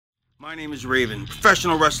My name is Raven,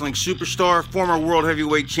 professional wrestling superstar, former world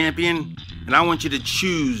heavyweight champion, and I want you to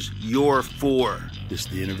choose your four. This is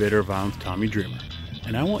the innovator of violence, Tommy Dreamer,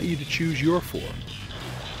 and I want you to choose your four.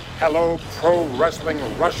 Hello, Pro Wrestling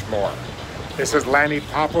Rushmore. This is Lanny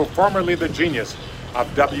Poffo, formerly the genius of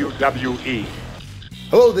WWE.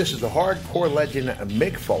 Hello, this is the hardcore legend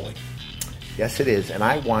Mick Foley. Yes, it is, and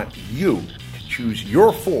I want you to choose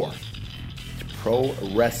your four. It's Pro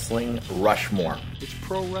Wrestling Rushmore. It's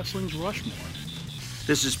Pro Wrestling's Rushmore.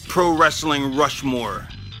 This is Pro Wrestling Rushmore.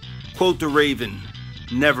 Quote the Raven,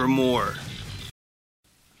 nevermore.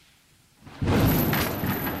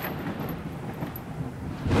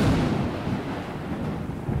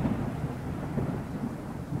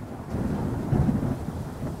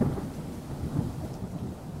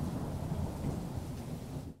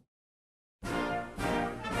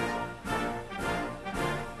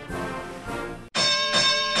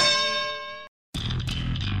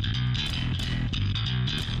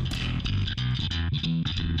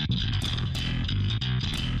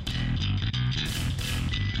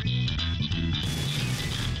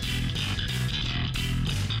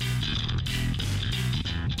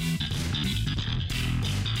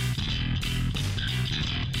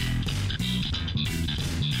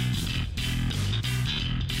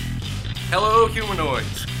 Hello,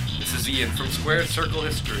 humanoids. This is Ian from Squared Circle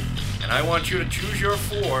History, and I want you to choose your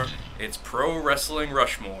four. It's Pro Wrestling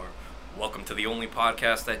Rushmore. Welcome to the only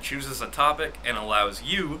podcast that chooses a topic and allows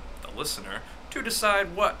you, the listener, to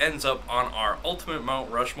decide what ends up on our ultimate Mount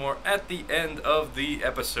Rushmore at the end of the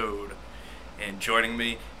episode. And joining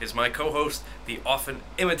me is my co-host, the often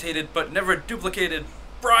imitated but never duplicated,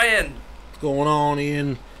 Brian. What's going on,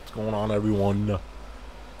 Ian? What's going on, everyone?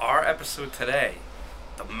 Our episode today,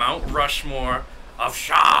 the Mount Rushmore of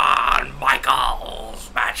Shawn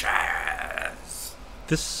Michaels matches.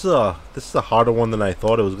 This is a harder one than I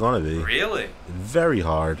thought it was going to be. Really? Very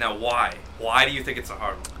hard. Now, why? Why do you think it's a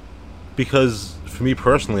hard one? Because, for me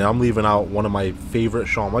personally, I'm leaving out one of my favorite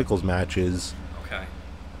Shawn Michaels matches Okay.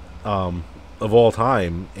 of all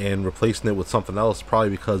time and replacing it with something else probably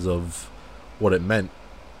because of what it meant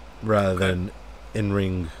rather than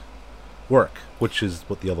in-ring work, which is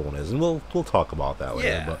what the other one is, and we'll talk about that later.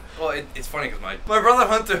 Yeah. But Well, it's funny because my brother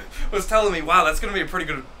Hunter was telling me, wow, that's going to be a pretty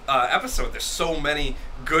good episode. There's so many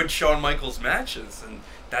good Shawn Michaels matches, and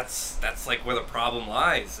that's like where the problem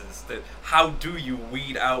lies, is that how do you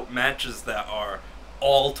weed out matches that are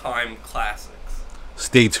all-time classics?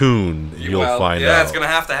 stay tuned, and you'll find out. Yeah, it's going to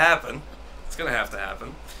have to happen. It's going to have to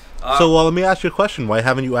happen. So, let me ask you a question. Why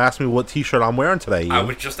haven't you asked me what T-shirt I'm wearing today, Ian? I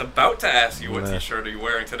was just about to ask you what T-shirt are you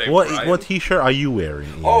wearing today, Brian? What T-shirt are you wearing,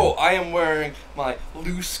 Ian? Oh, I am wearing my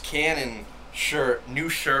Loose Cannon shirt, new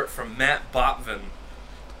shirt from Matt Botvin.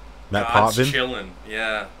 Matt God's Potvin? Chillin',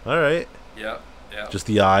 yeah. All right. Yep. Just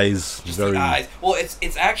the eyes. Just very... the eyes. Well,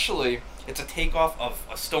 it's actually, it's a takeoff of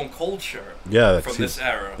a Stone Cold shirt from this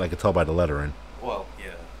era. I could tell by the lettering. Well,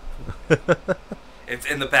 yeah. It's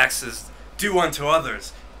in the back says, "Do unto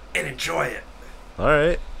others and enjoy it." All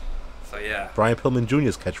right. So, yeah. Brian Pillman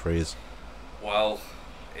Jr.'s catchphrase. Well,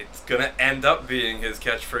 it's going to end up being his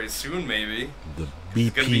catchphrase soon, maybe. The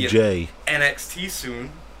It's gonna be BPJ. in NXT soon.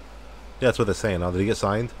 Yeah, that's what they're saying. Now, did he get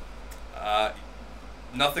signed?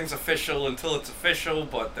 Nothing's official until it's official,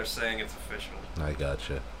 but they're saying it's official. I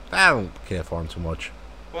gotcha. I don't care for him too much.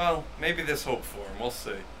 Well, maybe there's hope for him. We'll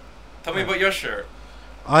see. Tell me about your shirt.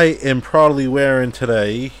 I am proudly wearing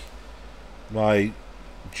today my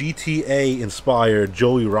GTA-inspired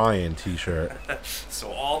Joey Ryan T-shirt.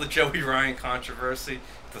 So all the Joey Ryan controversy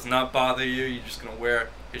does not bother you? You're just going to wear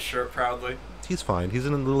his shirt proudly? He's fine. He's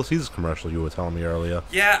in a Little Caesars commercial you were telling me earlier.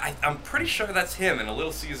 Yeah, I'm pretty sure that's him in a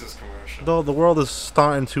Little Caesars commercial. Though the world is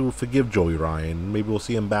starting to forgive Joey Ryan. Maybe we'll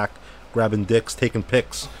see him back grabbing dicks, taking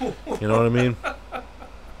pics. You know what I mean?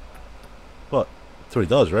 What? That's what he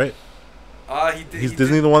does, right?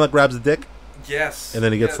 Isn't he the one that grabs the dick? Yes. And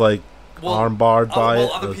then he gets, arm barred by it?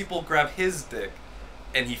 Other people grab his dick,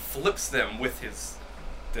 and he flips them with his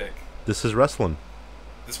dick. This is wrestling.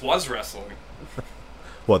 This was wrestling.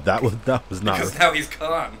 What, that was not... Because now he's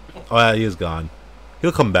gone. Oh, yeah, he is gone.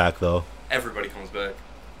 He'll come back, though. Everybody comes back.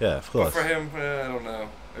 Yeah, of course. But for him, I don't know.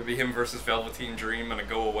 Maybe him versus Velveteen Dream in a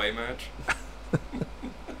go-away match.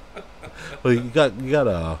 Well, you got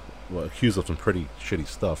accused of some pretty shitty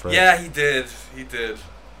stuff, right? Yeah, he did.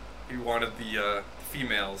 He wanted the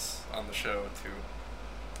females on the show to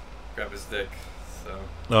grab his dick. So.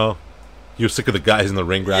 Oh, you're sick of the guys in the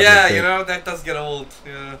ring grabbing. Yeah, his dick. you know that does get old.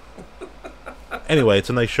 Yeah. Anyway, it's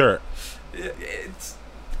a nice shirt. It's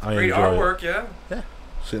I great enjoy artwork. it. Yeah.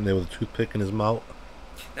 Sitting there with a toothpick in his mouth.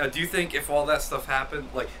 Now, do you think if all that stuff happened,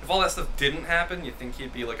 like, if all that stuff didn't happen, you think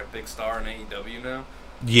he'd be, like, a big star in AEW now?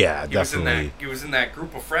 Yeah, definitely. He was in that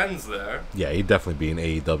group of friends there. Yeah, he'd definitely be in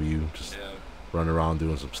AEW, just running around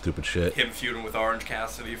doing some stupid shit. Him feuding with Orange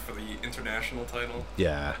Cassidy for the international title.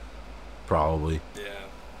 Yeah, probably.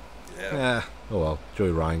 Yeah. Oh well,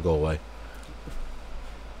 Joey Ryan, go away.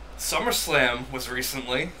 SummerSlam was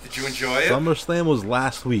recently. Did you enjoy it? SummerSlam was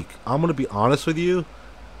last week. I'm going to be honest with you.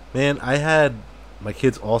 Man, I had my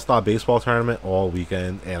kid's all-star baseball tournament all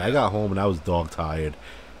weekend, and I got home and I was dog-tired.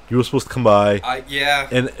 You were supposed to come by.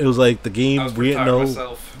 And it was like the game, we didn't know.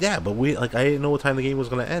 Myself. Yeah, but I didn't know what time the game was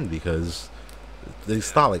going to end because they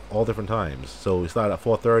start like all different times. So we started at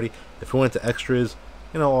 4:30. If we went to extras,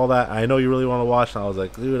 all that. I know you really want to watch, and I was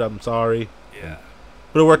like, dude, I'm sorry. Yeah.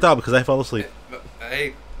 But it worked out because I fell asleep.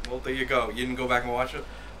 Hey, well, there you go. You didn't go back and watch it?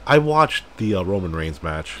 I watched the Roman Reigns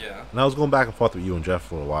match. Yeah. And I was going back and forth with you and Jeff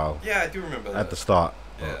for a while. Yeah, I do remember that. At the start.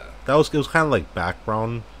 Yeah. It was kind of like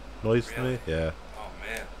background noise to me. Yeah. Oh,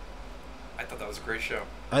 man. I thought that was a great show.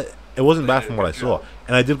 It wasn't bad from what I saw.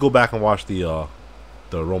 And I did go back and watch the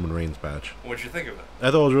Roman Reigns match. What'd you think of it?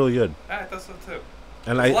 I thought it was really good. I thought so, too.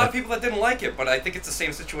 And There's a lot of people that didn't like it, but I think it's the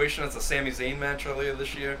same situation as the Sami Zayn match earlier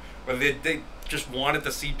this year, where they just wanted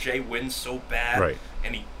to see Jay win so bad,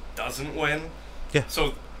 and he doesn't win. Yeah.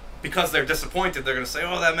 So, because they're disappointed, they're going to say,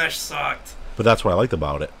 oh, that match sucked. But that's what I liked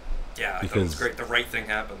about it. Yeah, I thought it was great. The right thing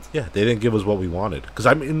happened. Yeah, they didn't give us what we wanted. Because,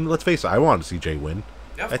 I mean, let's face it, I wanted to see Jay win.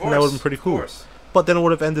 Yeah, I think that would have been pretty cool. But then it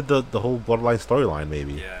would have ended the whole Bloodline storyline,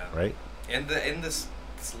 maybe. Yeah. Right? And this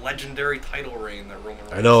legendary title reign that Roman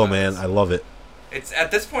Reigns I know, has. man. I love it. It's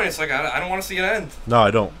at this point, it's like I don't want to see it end. No,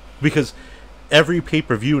 I don't. Because every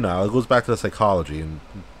pay-per-view now, it goes back to the psychology and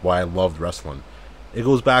why I loved wrestling. It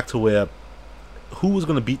goes back to where, who was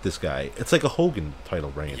going to beat this guy? It's like a Hogan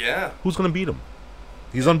title reign. Yeah. Who's going to beat him?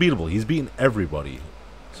 He's unbeatable. He's beaten everybody.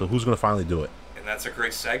 So who's going to finally do it? And that's a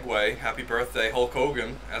great segue. Happy birthday, Hulk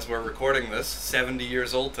Hogan, as we're recording this. 70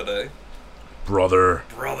 years old today. Brother.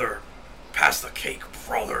 Pass the cake,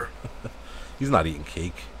 brother. He's not eating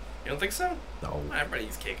cake. You don't think so? No. Everybody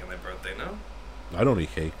eats cake on their birthday, no? I don't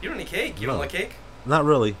eat cake. You don't eat cake? You don't like cake? Not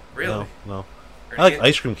really. Really? No. I like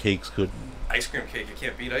ice cream cakes. Good. Ice cream cake. You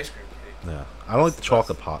can't beat ice cream cake. Yeah. I don't like the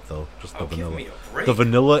chocolate pot though. Just the vanilla. Give me a break. The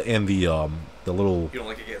vanilla and the little. You don't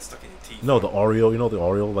like it getting stuck in your teeth? No, the Oreo. You know the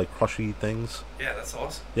Oreo like crushy things. Yeah, that's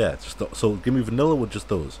awesome. Yeah, it's just so give me vanilla with just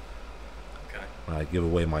those. Okay. I give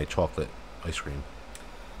away my chocolate ice cream.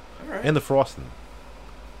 All right. And the frosting.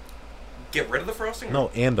 Get rid of the frosting? No,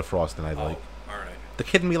 and the frosting I like. All right. The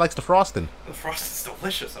kid in me likes the frosting. The frosting's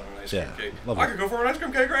delicious on an ice cream cake. Love I it. could go for an ice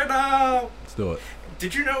cream cake right now. Let's do it.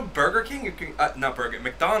 Did you know Burger King? You can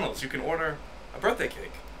McDonald's. You can order a birthday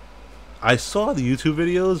cake. I saw the YouTube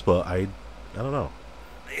videos, but I don't know.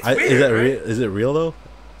 It's weird, right? Is it real though?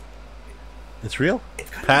 It's real. It's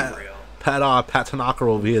kind of real. Pat Tanaka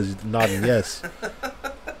over here is nodding yes.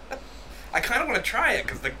 I kind of want to try it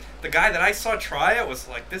because the guy that I saw try it was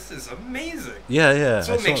like, "This is amazing." Yeah.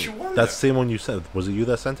 So it makes you wonder. That's the same one you sent. Was it you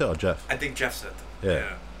that sent it or Jeff? I think Jeff sent it.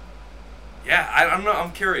 Yeah. Yeah, I don't know.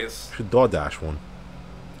 I'm curious. You should DoorDash one.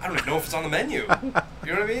 I don't even know if it's on the menu. You know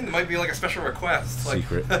what I mean? It might be like a special request. Like,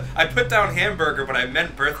 secret. I put down hamburger, but I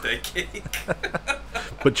meant birthday cake.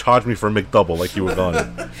 But charge me for a McDouble like you were gone.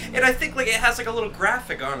 And I think like it has like a little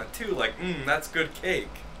graphic on it too, like, that's good cake.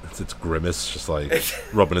 It's Grimace, just like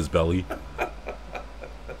rubbing his belly.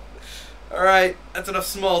 Alright, that's enough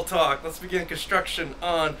small talk. Let's begin construction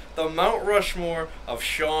on the Mount Rushmore of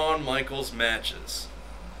Shawn Michaels matches.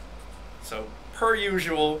 So, per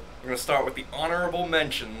usual, we're going to start with the honorable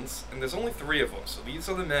mentions, and there's only 3 of them, so these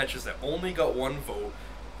are the matches that only got 1 vote.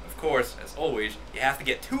 Of course, as always, you have to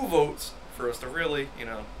get 2 votes for us to really,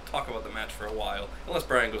 talk about the match for a while, unless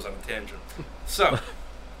Brian goes on a tangent. So,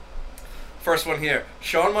 first one here,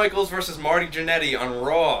 Shawn Michaels versus Marty Jannetty on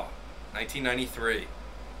Raw, 1993.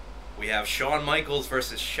 We have Shawn Michaels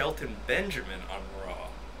versus Shelton Benjamin on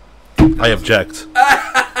Raw. I object.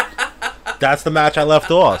 That's the match I left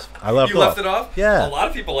off. You left it off? Yeah. A lot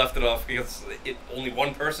of people left it off because only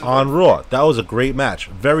one person on Raw. That was a great match.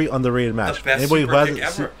 Very underrated match. The best super kick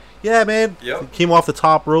ever. Yeah, man. Yep. Came off the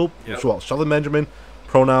top rope. Yep. Well, Shelton Benjamin,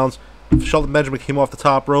 pronouns. Shelton Benjamin came off the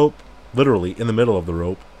top rope, literally in the middle of the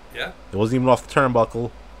rope. Yeah. It wasn't even off the turnbuckle.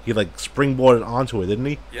 He springboarded onto it, didn't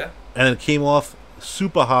he? Yeah. And it came off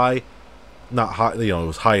super high. Not high, it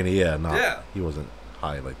was high in the air. He wasn't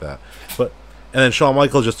high like that. And then Shawn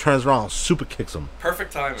Michaels just turns around, super kicks him.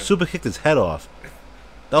 Perfect timing. Super kicked his head off.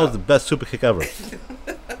 That was the best super kick ever.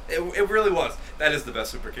 It really was. That is the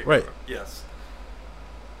best super kick right. ever. Yes.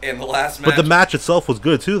 And the last match. But the match itself was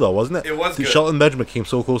good too, though, wasn't it? It was good. Shelton Benjamin came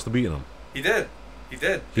so close to beating him. He did. He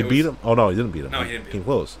did. He beat him? Oh, no, he didn't beat him. No, he didn't beat him. Came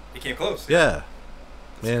close. He came close. Yeah.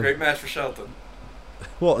 It's a great match for Shelton.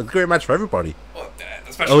 Well, it's a great match for everybody. Well,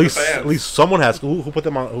 especially the fans. At least someone has. Who put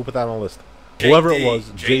them on? Who put that on the list? Whoever it was,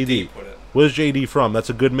 JD. Put it. Where's JD from? That's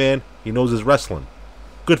a good man. He knows his wrestling.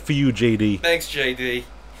 Good for you, JD. Thanks, JD.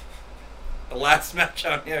 The last match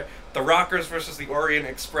on here: the Rockers versus the Orient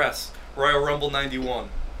Express, Royal Rumble '91.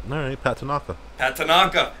 All right, Pat Tanaka. Pat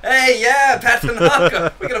Tanaka. Hey, yeah, Pat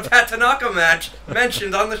Tanaka. We got a Pat Tanaka match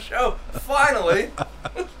mentioned on the show. Finally.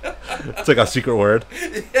 It's like a secret word.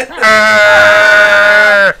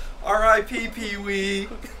 R.I.P. Pee-wee.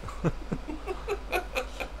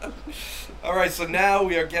 All right, so now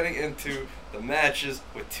we are getting into the matches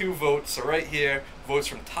with 2 votes. So right here, votes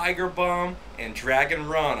from Tiger Bomb and Dragon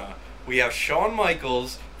Rana. We have Shawn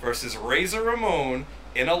Michaels versus Razor Ramon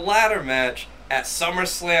in a ladder match at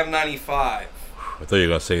SummerSlam 95. I thought you were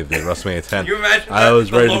going to say the WrestleMania 10. Can you imagine that? I was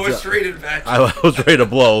the ready lowest rated match. I was ready to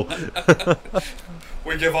blow.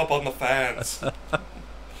 We give up on the fans.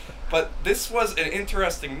 But this was an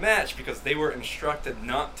interesting match because they were instructed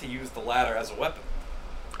not to use the ladder as a weapon.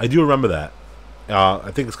 I do remember that. I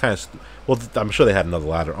think it's kind of... Well, I'm sure they had another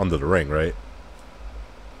ladder under the ring, right?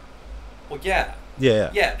 Well, yeah. Yeah.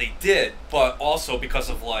 Yeah, they did. But also because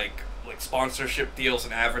of, like sponsorship deals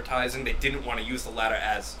and advertising, they didn't want to use the ladder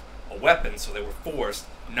as a weapon, so they were forced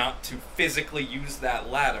not to physically use that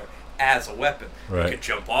ladder as a weapon. Right. They could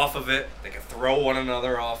jump off of it. They could throw one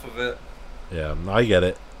another off of it. Yeah, I get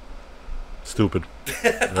it. Stupid.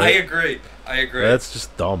 Right? I agree. That's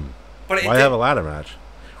just dumb. But why have a ladder match?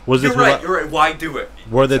 You're right. Why do it?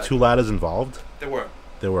 Were there 2 ladders involved? There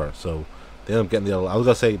were. So they ended up getting the other. I was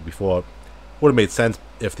gonna say before, would have made sense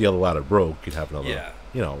if the other ladder broke. You'd have another. Yeah.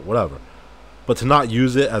 Whatever. But to not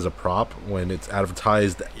use it as a prop when it's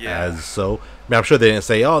advertised as so. I mean, I'm sure they didn't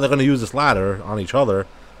say, "Oh, they're gonna use this ladder on each other."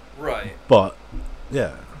 Right. But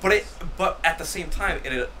yeah. But at the same time,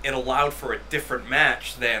 it allowed for a different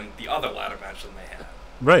match than the other ladder match that they had.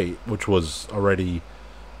 Right, which was already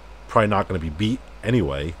probably not going to be beat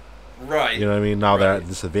anyway. Right. You know what I mean? Now they're at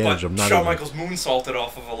disadvantage of not. Shawn Michaels moonsaulted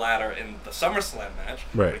off of a ladder in the SummerSlam match.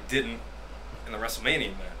 Right. But he didn't in the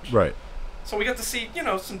WrestleMania match. Right. So we got to see,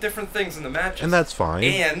 some different things in the matches. And that's fine.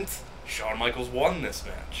 And Shawn Michaels won this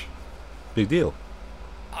match. Big deal.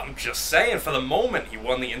 I'm just saying, for the moment, he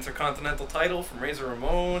won the Intercontinental title from Razor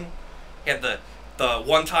Ramon. He had the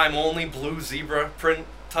one-time only blue zebra print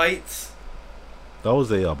tights. That was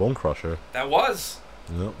a Bone Crusher. That was.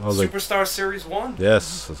 Yep, I was Superstar Series 1.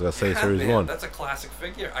 Yes, I was gonna say Series 1. That's a classic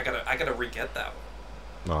figure. I gotta re-get that one.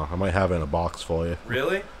 No, I might have it in a box for you.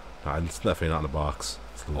 Really? No, it's definitely not in a box.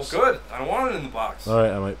 Oh, good. I don't want it in the box. All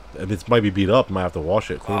right, it might be beat up. I might have to wash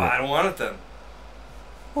it, clean it. I don't want it then.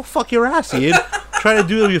 Well, fuck your ass, Ian. Trying to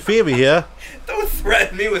do you a favor here. Don't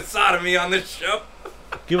threaten me with sodomy on this show.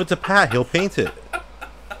 Give it to Pat. He'll paint it.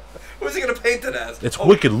 What's he gonna paint it as? It's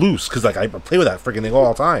wicked loose because I play with that freaking thing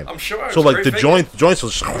all the time. I'm sure. So like the joints will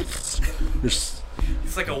He's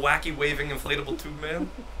like a wacky waving inflatable tube man.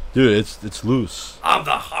 Dude, it's loose. I'm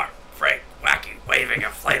the heartbreak wacky waving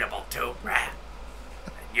inflatable tube man.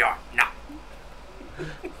 You're not.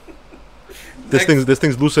 This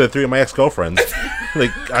thing's looser than 3 of my ex-girlfriends.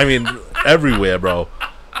 Like, I mean, everywhere, bro.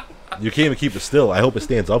 You can't even keep it still. I hope it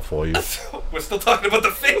stands up for you. We're still talking about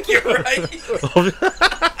the figure, right?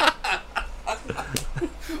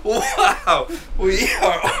 Wow, we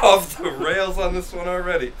are off the rails on this one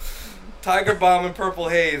already. Tiger Bomb and Purple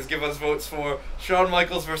Haze give us votes for Shawn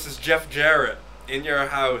Michaels versus Jeff Jarrett in your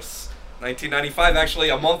house. 1995, actually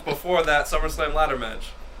a month before that SummerSlam ladder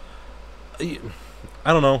match. I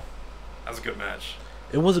don't know. That was a good match.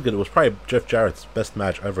 It was probably Jeff Jarrett's best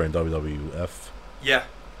match ever in WWF. Yeah.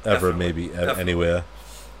 Ever, maybe, anywhere.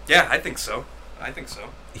 Yeah, I think so.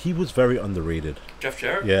 He was very underrated. Jeff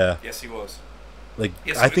Jarrett? Yeah. Yes, he was. Like,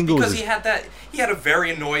 yes, I think it was because he had a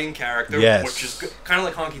very annoying character, yes. which is kind of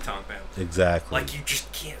like Honky Tonk Man. Exactly. Like, you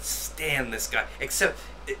just can't stand this guy. Except,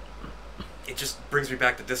 it just brings me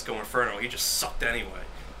back to Disco Inferno. He just sucked anyway.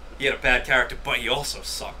 He had a bad character, but he also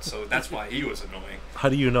sucked, so that's why he was annoying. How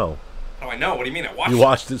do you know? How do I know? What do you mean? I watched it. You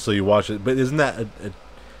watched it, so you watched it. But isn't that...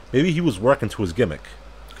 maybe he was working to his gimmick.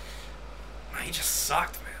 He just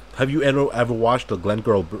sucked, man. Have you ever watched the Glenn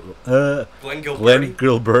Gilberti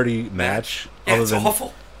match? Yeah, it's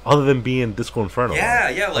awful. Other than being Disco Inferno.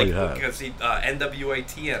 Yeah, like, because he, NWA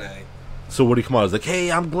TNA. So what do you come out? He's like,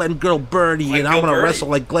 hey, I'm Glenn Gilberti, and I'm going to wrestle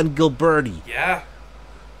like Glenn Gilberti. Yeah.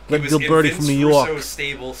 Glenn Gilberti from New York. Russo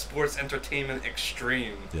stable, Sports Entertainment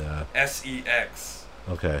Extreme. Yeah. SEX.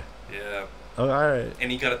 Okay. Yeah. Oh, all right.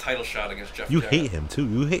 And he got a title shot against Jeff You Jarrett. hate him,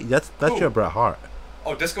 too. That's your Bret Hart.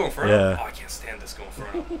 Oh, Disco Inferno? Yeah. Oh, I can't stand Disco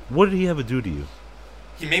Inferno. What did he ever do to you?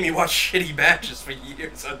 He made me watch shitty matches for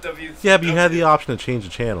years on WCW. Yeah, but you had the option to change the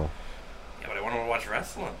channel. Yeah, but I want to watch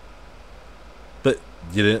wrestling. But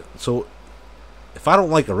you didn't. So, if I don't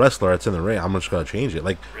like a wrestler that's in the ring, I'm just gonna change it.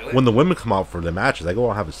 Like Really? when the women come out for the matches, I go out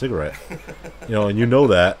and have a cigarette. And you know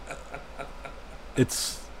that.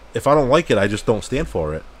 It's if I don't like it, I just don't stand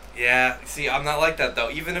for it. Yeah, see, I'm not like that, though.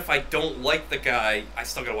 Even if I don't like the guy, I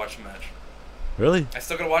still gotta watch the match. Really? I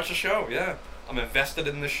still gotta watch the show, yeah. I'm invested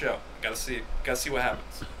in this show. Gotta see what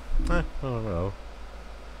happens. I don't know.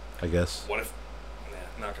 I guess. What if... Nah,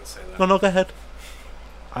 I'm not gonna say that. No, go ahead.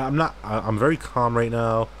 I'm not. I'm very calm right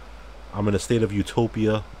now. I'm in a state of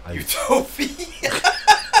utopia. Utopia?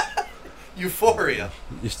 Euphoria.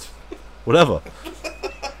 Just, whatever.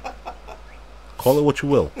 Call it what you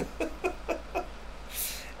will.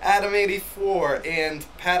 Adam84 and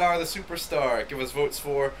Pat R. the Superstar give us votes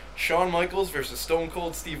for Shawn Michaels versus Stone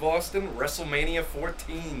Cold Steve Austin, WrestleMania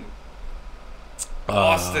 14.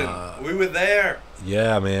 Austin, we were there.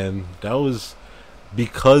 Yeah, man. That was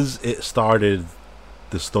because it started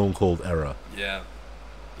the Stone Cold era. Yeah.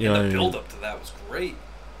 You know And what I the mean? build-up to that was great.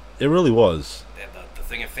 It really was. They had the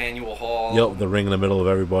thing at Faneuil Hall. Yep, the ring in the middle of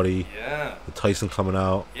everybody. Yeah. The Tyson coming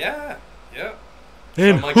out. Yeah. Yeah.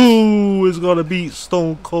 And Shawn Michaels- who is gonna beat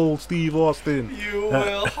Stone Cold Steve Austin? You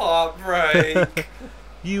will heartbreak.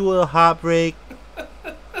 You will heartbreak.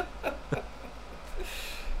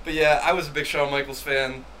 But yeah, I was a big Shawn Michaels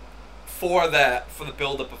fan for the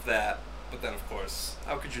build-up of that. But then, of course,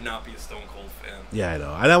 how could you not be a Stone Cold fan? Yeah, I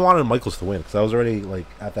know. And I wanted Michaels to win because I was already like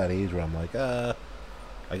at that age where I'm like, I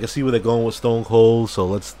can see where they're going with Stone Cold, so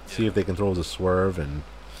let's see if they can throw us a swerve. And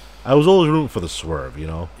I was always rooting for the swerve, you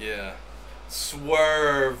know. Yeah.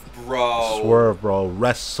 Swerve, bro. Swerve, bro.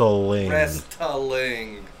 Wrestling.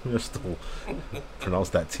 Wrestling. Just to pronounce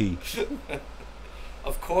that T.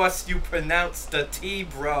 Of course you pronounced the T,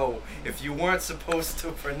 bro. If you weren't supposed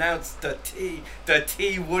to pronounce the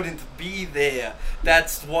T wouldn't be there.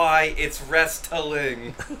 That's why it's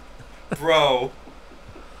wrestling. Bro.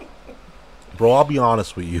 Bro, I'll be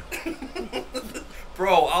honest with you.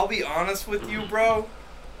 Bro, I'll be honest with you, bro.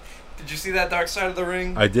 Did you see that Dark Side of the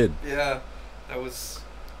Ring? I did. Yeah. That was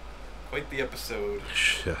quite the episode.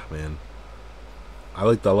 Yeah, man. I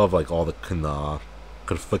love like all the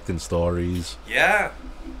conflicting stories. Yeah.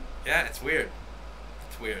 Yeah, it's weird.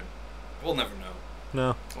 It's weird. We'll never know.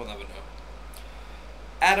 No. We'll never know.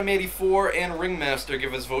 Adam84 and Ringmaster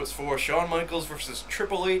give us votes for Shawn Michaels versus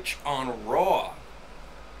Triple H on Raw.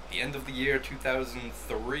 The end of the year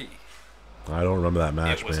 2003. I don't remember that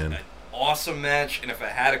match, It was man. an awesome match, and if it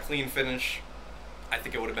had a clean finish, I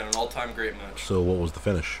think it would have been an all-time great match. So what was the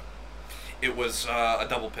finish? It was a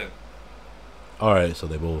double pin. Alright, so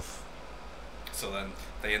they both... So then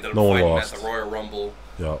they ended up No one fighting lost. at the Royal Rumble.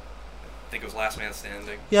 Yeah. I think it was Last Man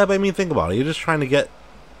Standing. Yeah, but I mean, think about it. You're just trying to get...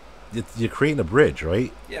 You're creating a bridge,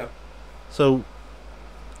 right? Yeah. So,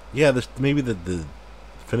 yeah, maybe the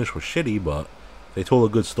finish was shitty, but they told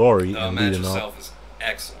a good story. The and match leading up. itself is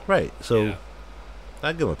excellent. Right, so Yeah.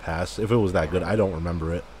 I'd give him a pass. If it was that good, I don't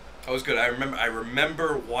remember it. That was good. I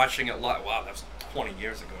remember watching it live. Wow, that was 20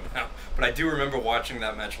 years ago now. But I do remember watching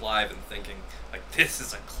that match live and thinking, like, this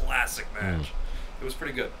is a classic match. It was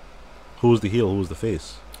pretty good. Who was the heel? Who was the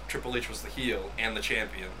face? Triple H was the heel and the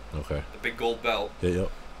champion. Okay. The big gold belt. Yeah.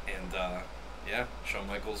 And, yeah, Shawn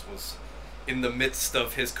Michaels was in the midst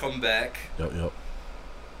of his comeback. Yep. It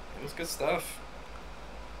was good stuff.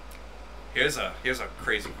 Here's a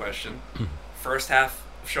crazy question. First half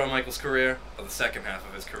of Shawn Michaels' career or the second half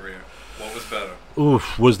of his career? What was better?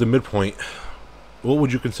 Oof, was the midpoint. What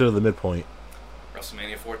would you consider the midpoint?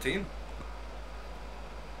 WrestleMania 14?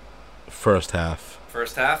 First half.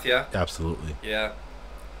 First half, yeah? Absolutely. Yeah.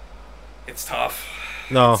 It's tough.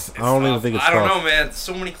 No, It's I don't even tough. think it's I don't tough. know, man.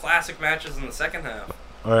 So many classic matches in the second half.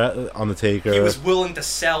 All right, Undertaker. He was willing to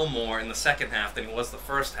sell more in the second half than he was the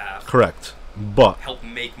first half. Correct. But Help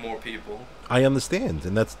make more people. I understand,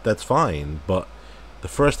 and that's fine. But the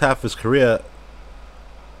first half of his career,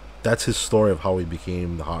 that's his story of how he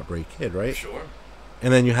became the Heartbreak Kid, right? Sure.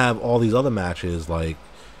 And then you have all these other matches like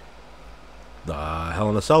the Hell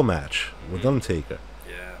in a Cell match with Undertaker.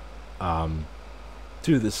 Yeah.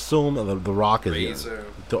 Dude, there's so many. The Rock is Razor.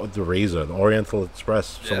 the Razor, the Oriental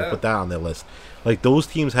Express. Someone Yeah. put that on their list. Like those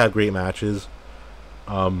teams had great matches.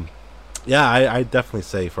 Yeah, I definitely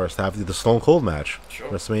say first half. The Stone Cold match, Sure.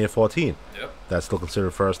 WrestleMania 14. Yep. That's still considered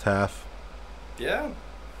first half. Yeah.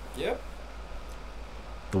 Yep.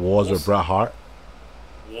 The Wars with Bret Hart.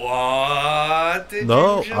 What did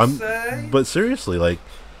No, you just say? But seriously, like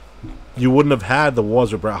you wouldn't have had the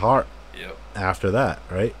Wars with Bret Hart Yep. after that,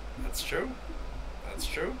 right? That's true. That's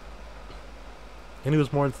true. And he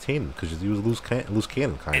was more entertaining because he was loose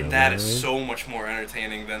cannon kind of. And that is so much more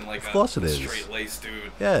entertaining than like a is. straight-laced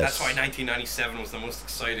dude. Yes. That's why 1997 was the most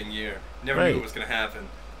exciting year. Never Right. knew it was going to happen.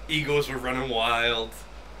 Egos were running wild.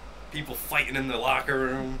 People fighting in the locker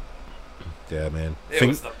room. Yeah, man. It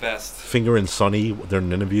was the best. Finger and Sonny during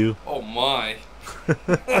an interview. Oh my.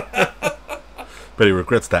 But he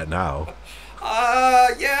regrets that now.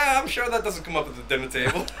 Yeah, I'm sure that doesn't come up at the dinner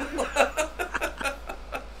table.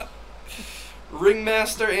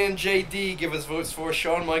 Ringmaster and JD give us votes for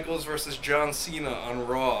Shawn Michaels versus John Cena on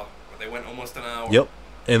Raw, where they went almost an hour. Yep.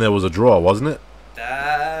 And there was a draw, wasn't it?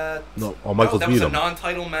 That... No, Michaels that beat was him. a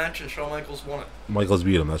non-title match, and Shawn Michaels won it. Michaels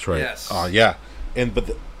beat him, that's right. Yes. Yeah. But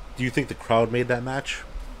do you think the crowd made that match?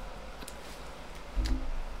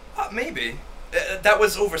 Maybe. That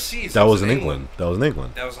was overseas. That was in England. That was in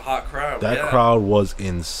England. That was a hot crowd. That crowd was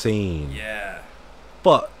insane. Yeah.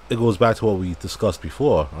 But it goes back to what we discussed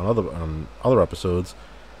before on other episodes.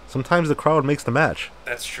 Sometimes the crowd makes the match.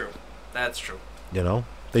 That's true. That's true. You know?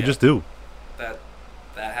 They just do. That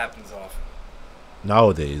happens often.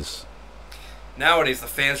 Nowadays, the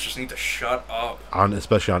fans just need to shut up.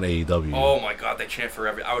 Especially on AEW. Oh my god, they chant for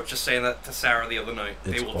I was just saying that to Sarah the other night.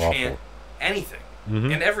 It's they will awful. chant anything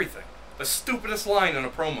and everything. The stupidest line in a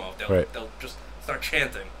promo, they'll just start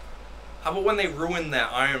chanting. How about when they ruined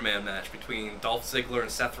that Iron Man match between Dolph Ziggler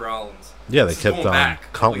and Seth Rollins? Yeah, they kept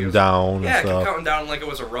counting down and stuff. Counting down like it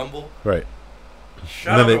was a rumble. Right.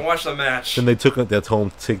 Shut up and watch the match. Then they took it their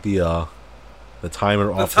home to take the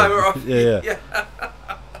timer off. The timer off. Yeah.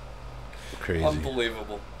 Crazy.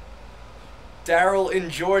 Unbelievable. Daryl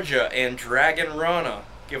in Georgia and Dragon Rana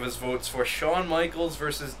give us votes for Shawn Michaels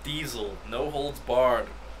versus Diesel. No holds barred.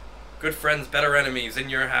 Good friends, better enemies in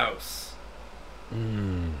your house.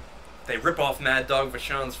 They rip off Mad Dog for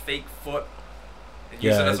Shawn's fake foot and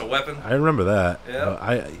use it as a weapon. I remember that.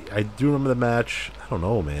 Yeah. I do remember the match. I don't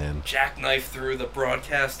know, man. Jackknife through the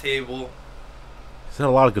broadcast table. He's had a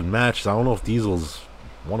lot of good matches. I don't know if Diesel's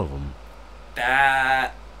one of them.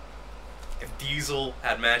 If Diesel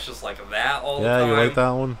had matches like that all the time. Yeah, you like that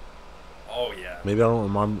one? Oh, yeah. Maybe I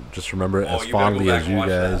don't just remember it as you fondly gotta as go you back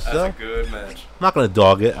and watch guys. that. That's a good match. I'm not gonna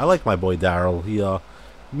dog it. I like my boy Daryl.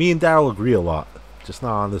 Me and Daryl agree a lot, just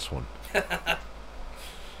not on this one.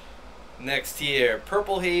 Next here,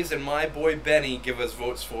 Purple Haze and my boy Benny give us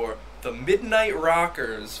votes for the Midnight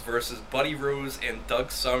Rockers versus Buddy Rose and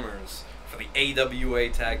Doug Summers for the AWA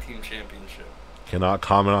Tag Team Championship. Cannot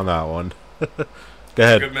comment on that one. Go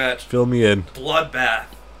ahead. Good match. Fill me in. Bloodbath.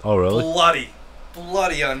 Oh, really?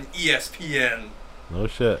 Bloody on ESPN. No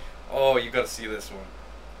shit. Oh, you gotta see this one.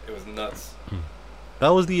 It was nuts. That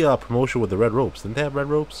was the promotion with the red ropes. Didn't they have red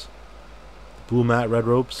ropes? Blue mat, red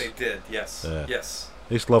ropes? They did, yes. Yeah. Yes.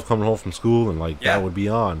 I used to love coming home from school and that would be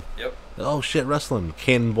on. Yep. Oh shit, wrestling.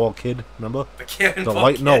 Cannonball Kid, remember? The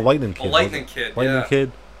Cannonball Kid. No, Lightning Kid. The Lightning Kid, Lightning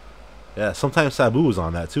Kid. Yeah, sometimes Sabu was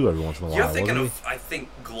on that too every once in a while. You're thinking wasn't of, I think,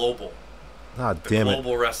 Global. Ah, The damn it.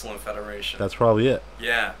 Global Wrestling Federation. That's probably it.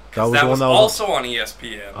 Yeah. That was that the was one that was also on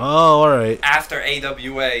ESPN. Oh, alright. After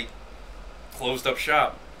AWA closed up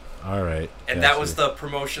shop. Alright. And that was the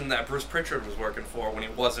promotion that Bruce Pritchard was working for when he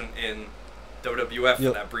wasn't in WWF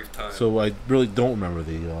for that brief time. So I really don't remember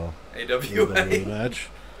the AWA match.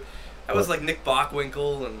 That was like Nick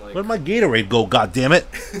Bockwinkel and like... Where'd my Gatorade go, goddammit?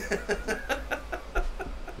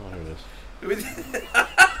 Oh, here it is.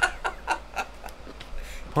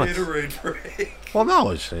 Gatorade break. Well,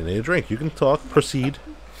 no, it's a drink. You can talk. Proceed.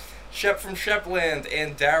 Shep from Shepland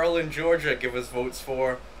and Daryl in Georgia give us votes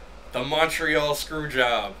for the Montreal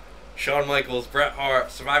Screwjob. Shawn Michaels, Bret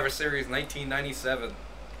Hart, Survivor Series 1997.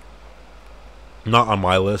 Not on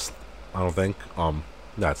my list, I don't think.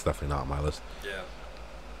 That's definitely not on my list. Yeah.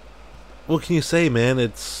 What can you say, man?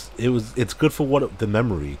 It's good for the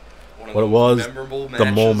memory. One of what the it was, memorable the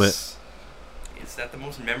matches. moment. Is that the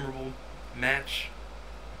most memorable match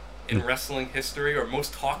in wrestling history, or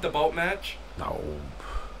most talked about match? No.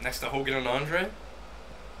 Next to Hogan and Andre?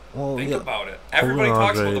 Well, Think yeah. about it. Everybody Hogan,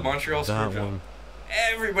 talks Andre, about the Montreal that Screwjob. one.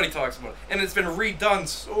 Everybody talks about it. And it's been redone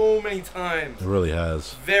so many times. It really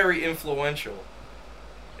has. Very influential.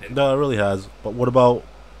 No, it really has. But what about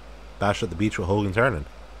Bash at the Beach with Hogan turning?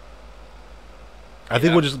 I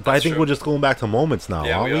think we're just going back to moments now,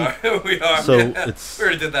 aren't we? We are. So yeah. it's we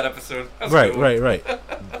already did that episode. Right.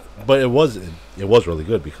 But it was really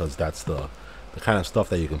good because that's the kind of stuff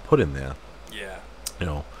that you can put in there. Yeah. You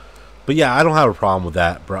know. But yeah, I don't have a problem with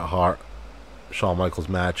that Bret Hart Shawn Michaels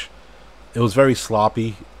match. It was very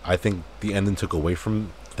sloppy. I think the ending took away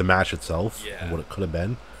from the match itself and what it could have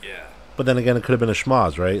been. Yeah. But then again, it could have been a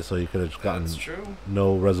schmoz, right? So you could have gotten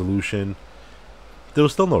no resolution. There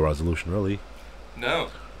was still no resolution, really. No.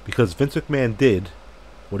 Because Vince McMahon did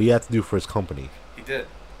what he had to do for his company. He did.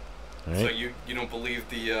 All right? So you don't believe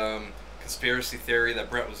the conspiracy theory that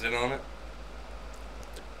Brett was in on it?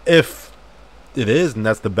 If it is, and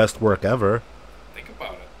that's the best work ever. Think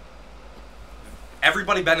about it.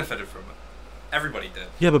 Everybody benefited from it. Everybody did.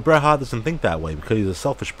 Yeah, but Bret Hart doesn't think that way because he's a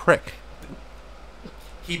selfish prick.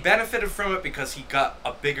 He benefited from it because he got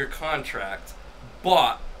a bigger contract,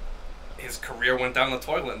 but his career went down the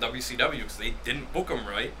toilet in WCW because they didn't book him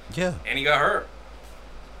right. Yeah. And he got hurt.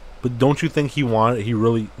 But don't you think he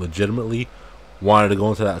really legitimately wanted to go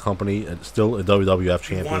into that company and still a WWF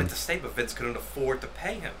champion? He wanted to stay, but Vince couldn't afford to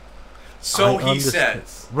pay him. So he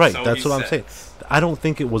says. Right, so that's what I'm saying. I don't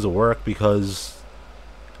think it was a work because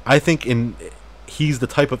I think he's the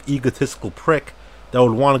type of egotistical prick that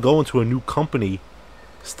would want to go into a new company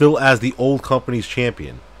still as the old company's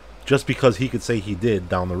champion just because he could say he did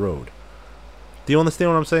down the road. Do you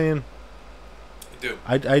understand what I'm saying? I do.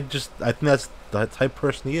 I think that's the type of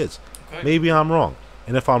person he is. Okay. Maybe I'm wrong.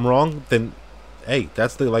 And if I'm wrong, then hey,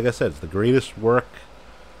 that's like I said, it's the greatest work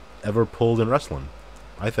ever pulled in wrestling,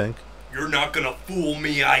 I think. You're not gonna fool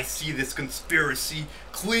me. I see this conspiracy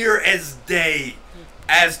clear as day.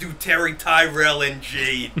 As do Terry, Tyrell, and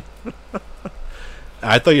Jade.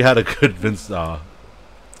 I thought you had a good Vince,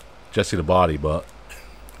 Jesse the Body, but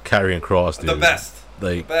Karrion Kross, dude. The best.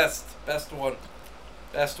 Like, Best one.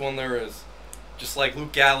 Best one there is. Just like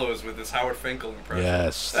Luke Gallows with his Howard Finkel impression.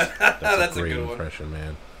 yes. That's a great good impression,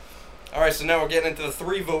 man. Alright, so now we're getting into the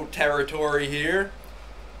 3-vote territory here.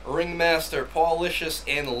 Ringmaster, Paul Licious,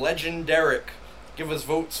 and Legend Derek. Give us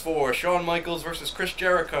votes for Shawn Michaels versus Chris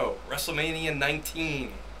Jericho, WrestleMania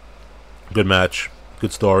 19. Good match.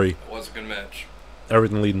 Good story. It was a good match.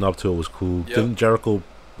 Everything leading up to it was cool. Yep. Didn't Jericho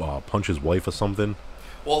punch his wife or something?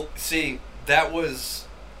 Well, see, that was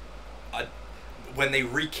when they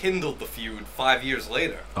rekindled the feud 5 years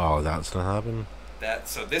later. Oh, that's not happened?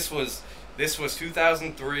 So this was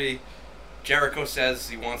 2003. Jericho says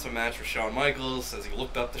he wants a match with Shawn Michaels, says he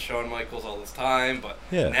looked up to Shawn Michaels all this time, but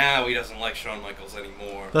now he doesn't like Shawn Michaels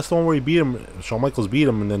anymore. That's the one where he beat him. Shawn Michaels beat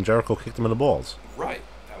him, and then Jericho kicked him in the balls. Right.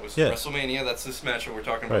 That was WrestleMania. That's this match that we're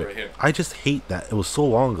talking about right here. I just hate that. It was so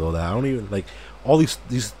long ago that I don't even, like, all these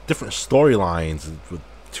different storylines with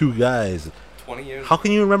two guys. 20 years How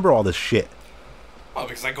can you remember all this shit? Well,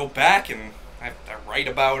 because I go back and I write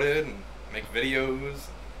about it and make videos.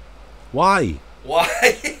 Why?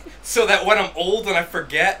 Why? So that when I'm old and I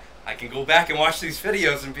forget, I can go back and watch these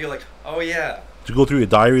videos and be like, oh yeah. Did you go through your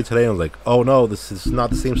diary today and was like, oh no, this is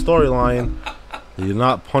not the same storyline. You did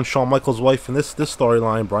not punch Shawn Michaels' wife in this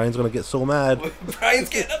storyline. Brian's going to get so mad. Brian's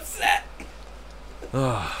getting upset.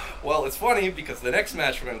 Well, it's funny because the next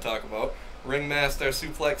match we're going to talk about, Ringmaster,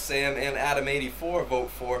 Suplex Sam, and Adam 84 vote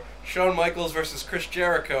for Shawn Michaels versus Chris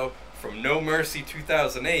Jericho from No Mercy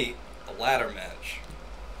 2008, the ladder match.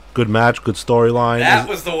 Good match, good storyline. That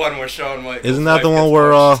was the one where Shawn Michaels. Isn't that the one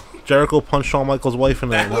where Jericho punched Shawn Michaels' wife in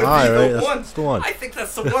the eye, right? That's the one. I think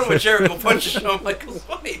that's the one where Jericho punches Shawn Michaels'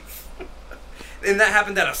 wife. And that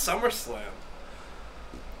happened at a SummerSlam.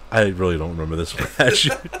 I really don't remember this match.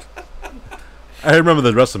 I remember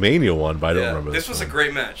the WrestleMania one, but I don't remember this was one. A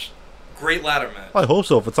great match. Great ladder match. I hope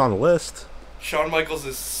so if it's on the list. Shawn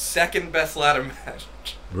Michaels' second best ladder match.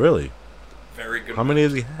 Really? Very good. How many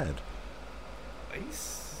has he had?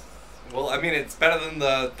 Well, I mean, it's better than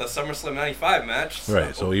the SummerSlam 95 match. So.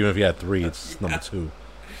 Right, so even if you had 3, it's number 2.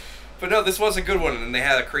 But no, this was a good one, and they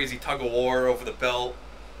had a crazy tug-of-war over the belt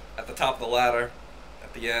at the top of the ladder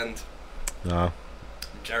at the end.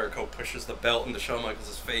 Jericho pushes the belt into Shawn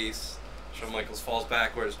Michaels' face. Shawn Michaels falls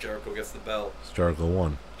backwards. Jericho gets the belt. Jericho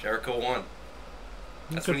won. Jericho won.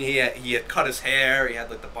 That's when he had cut his hair. He had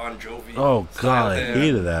like the Bon Jovi. Oh God, I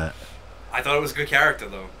hated that. I thought it was a good character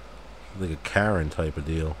though. Like a Karen type of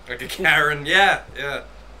deal. Like a Karen, yeah.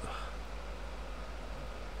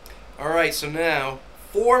 All right, so now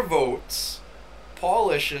 4 votes: Paul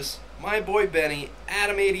Licious, my boy Benny,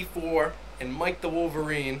 Adam 84, and Mike the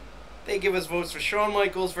Wolverine. They give us votes for Shawn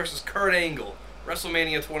Michaels versus Kurt Angle,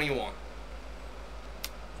 WrestleMania 21.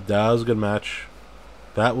 That was a good match.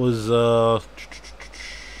 That was WrestleMania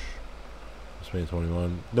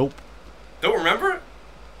 21. Nope. Don't remember it?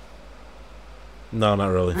 No, not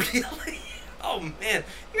really. Really? Oh man,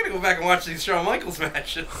 you gotta go back and watch these Shawn Michaels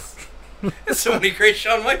matches. There's so many great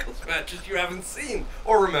Shawn Michaels matches you haven't seen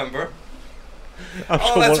or remember.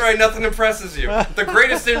 That's right, nothing impresses you. The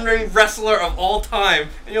greatest in-ring wrestler of all time,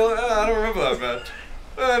 and you're like, I don't remember that match.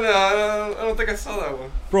 No, I don't think I saw that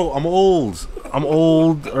one. Bro, I'm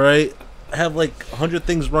old, alright? I have like 100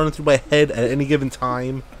 things running through my head at any given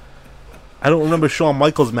time. I don't remember Shawn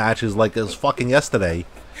Michaels matches like it was fucking yesterday.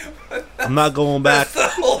 I'm not going back.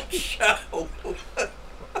 That's the whole show.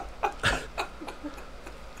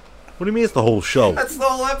 What do you mean it's the whole show? That's the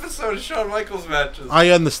whole episode of Shawn Michaels matches. I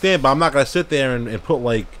understand, but I'm not going to sit there and put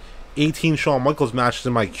like 18 Shawn Michaels matches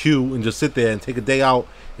in my queue and just sit there and take a day out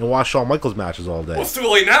and watch Shawn Michaels matches all day. Well, it's too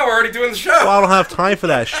late now. We're already doing the show. Well, I don't have time for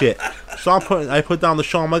that shit. So I put down the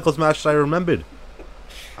Shawn Michaels matches I remembered.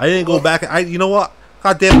 I didn't go back. You know what?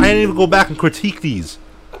 God damn, I didn't even go back and critique these.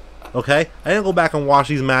 Okay? I didn't go back and watch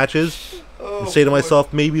these matches and say to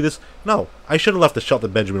myself, maybe this... No, I should have left the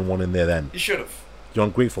Shelton Benjamin one in there then. You should have. You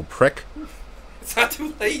ungrateful prick. It's not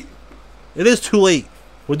too late. It is too late.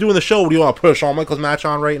 We're doing the show. Do you want to put a Shawn Michaels match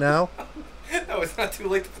on right now? No, it's not too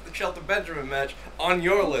late to put the Shelton Benjamin match on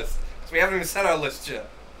your list. Because we haven't even set our list yet.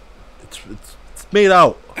 It's made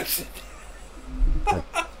out.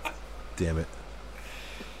 Damn it.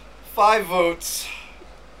 5 votes.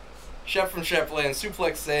 Chef from Chefland,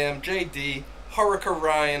 Suplex Sam, JD, Hurricane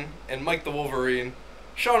Ryan, and Mike the Wolverine.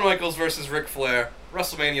 Shawn Michaels versus Ric Flair,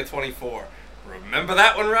 WrestleMania 24. Remember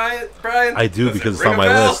that one, Brian? I do, because it's on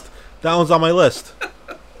my list. That one's on my list.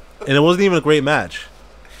 And it wasn't even a great match.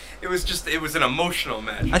 It was an emotional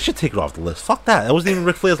match. I should take it off the list. Fuck that. That wasn't even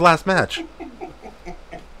Ric Flair's last match.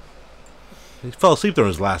 He fell asleep during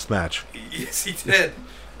his last match. Yes, he did.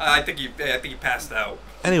 I think he passed out.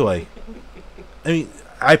 Anyway, I mean,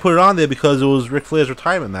 I put it on there because it was Ric Flair's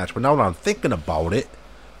retirement match, but now that I'm thinking about it,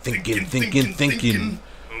 thinking.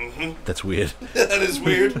 Mm-hmm. That's weird. That is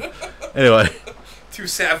weird. Anyway. 2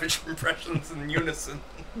 savage impressions in unison.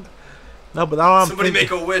 No, but now I'm Somebody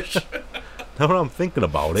make a wish. Now that I'm thinking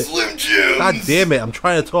about it. Slim Jim. God damn it, I'm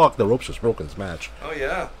trying to talk. The ropes just broke in this match. Oh,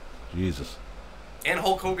 yeah. Jesus. And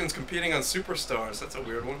Hulk Hogan's competing on Superstars. That's a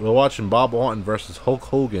weird one. We're watching Bob Orton versus Hulk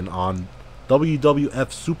Hogan on WWF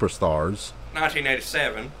Superstars.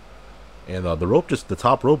 1997. And the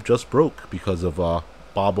top rope just broke because of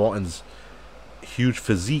Bob Orton's huge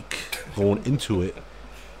physique going into it.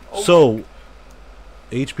 Oh, so,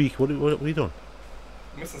 HB, what are you doing?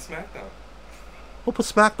 Missing SmackDown. We'll put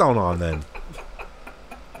SmackDown on then.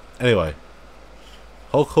 Anyway,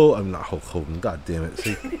 I'm not Hulk Hogan. God damn it!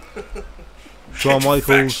 See, Shawn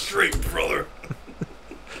Michaels. Straight, brother.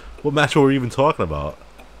 What match were we even talking about?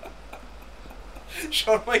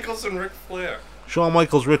 Shawn Michaels and Ric Flair. Shawn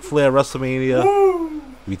Michaels, Ric Flair, WrestleMania. Woo!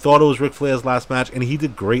 We thought it was Ric Flair's last match, and he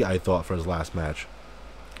did great. I thought for his last match.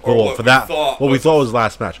 Or well, what for we that, thought what we was thought was his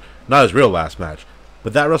last match, not his real last match.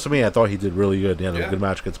 But that WrestleMania, I thought he did really good. He had a Yeah. good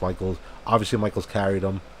match against Michaels. Obviously, Michaels carried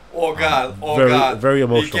him. Oh, God. Oh, very, God. very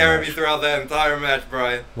emotional He carried match. me throughout that entire match,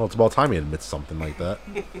 Brian. Well, it's about time he admits something like that.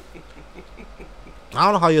 I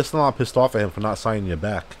don't know how you're still not pissed off at him for not signing you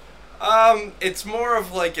back. It's more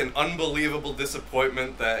of like an unbelievable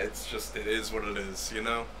disappointment that it is what it is, you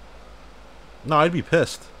know? No, I'd be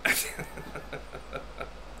pissed.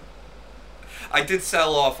 I did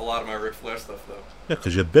sell off a lot of my Ric Flair stuff, though. Yeah,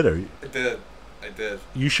 because you're bitter. I did.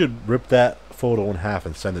 You should rip that photo in half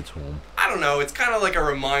and send it to him. I don't know, it's kind of like a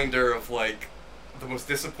reminder of, like, the most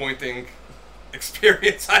disappointing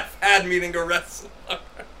experience I've had meeting a wrestler.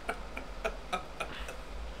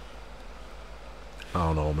 I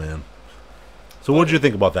don't know, man. So what did you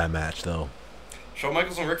think about that match, though? Shawn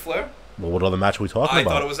Michaels and Ric Flair? Well, what other match are we talking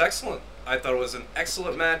about? I thought it was excellent. I thought it was an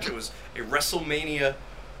excellent match. It was a WrestleMania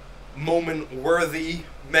moment-worthy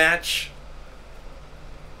match.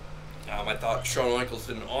 I thought Shawn Michaels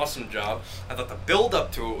did an awesome job. I thought the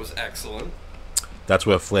build-up to it was excellent. That's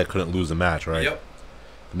where Flair couldn't lose the match, right? Yep.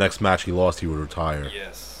 The next match he lost, he would retire.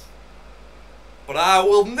 Yes. But I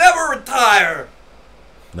will never retire!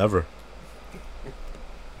 Never.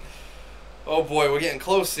 Oh boy, we're getting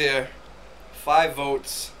close here. 5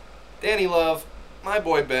 votes. Danny Love, My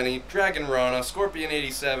Boy Benny, Dragon Rana, Scorpion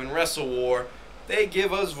 87, Wrestle War. They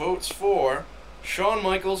give us votes for Shawn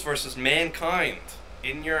Michaels versus Mankind.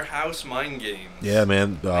 In Your House Mind Games. Yeah,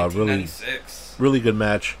 man. Really good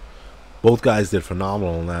match. Both guys did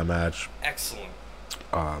phenomenal in that match. Excellent.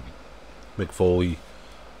 Mick Foley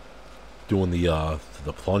doing the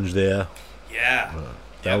plunge there. Yeah.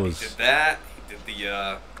 He did that. He did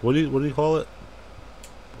the what do you call it?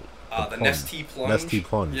 The Nestea plunge. Nestea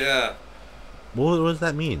plunge. Yeah. What does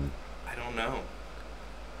that mean? I don't know.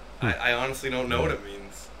 I honestly don't know what it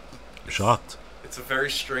means. Shocked. It's a very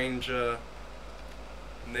strange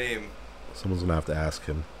name. Someone's gonna have to ask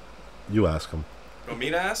him. You ask him. Want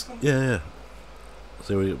me to ask him? Yeah.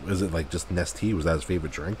 So is it like just Nestea? Was that his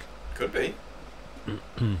favorite drink? Could be.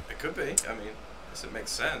 It could be. I mean, I guess it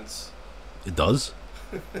makes sense. It does.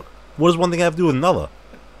 What does one thing have to do with another?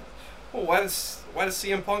 Well, why does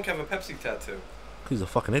CM Punk have a Pepsi tattoo? He's a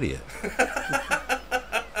fucking idiot.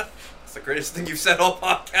 It's the greatest thing you've said all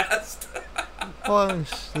podcast. Well,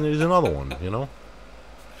 there's another one, you know.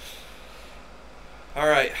 All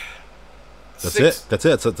right. That's it.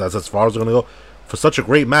 That's as far as we're going to go. For such a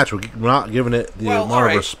great match, we're not giving it the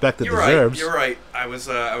amount of respect it deserves. You're right. I was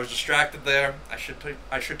distracted there.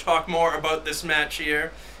 I should talk more about this match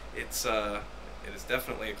here. It is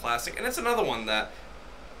definitely a classic, and it's another one that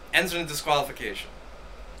ends in a disqualification.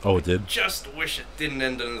 Oh, it did? Just wish it didn't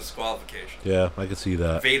end in a disqualification. Yeah, I can see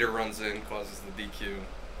that. Vader runs in, causes the DQ.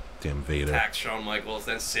 Damn Vader. Attacks Shawn Michaels,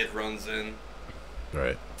 then Sid runs in.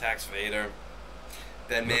 Right. Attacks Vader.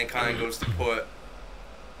 Then Mankind goes to put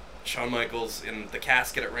Shawn Michaels in the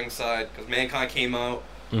casket at ringside, because Mankind came out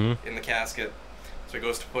in the casket. So he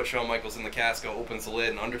goes to put Shawn Michaels in the casket, opens the lid,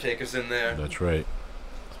 and Undertaker's in there. That's right.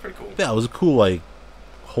 It's pretty cool. Yeah, it was a cool,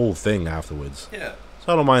 whole thing afterwards. Yeah.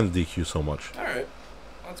 So I don't mind the DQ so much. Alright.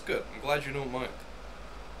 That's good. I'm glad you don't mind.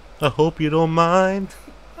 I hope you don't mind.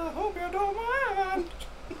 I hope you don't mind.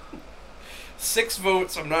 6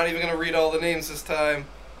 votes. I'm not even going to read all the names this time.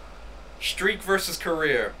 Streak versus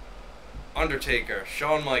Career. Undertaker.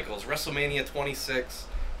 Shawn Michaels. WrestleMania 26.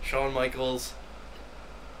 Shawn Michaels.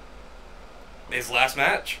 His last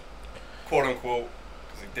match. Quote unquote.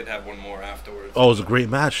 Because he did have one more afterwards. Oh, it was a great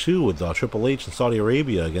match, too, with Triple H in Saudi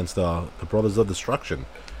Arabia against the Brothers of Destruction.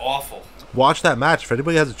 Awful. Watch that match. If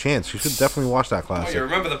anybody has a chance, you should definitely watch that classic. Oh, you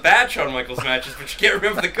remember the bad Shawn Michaels matches, but you can't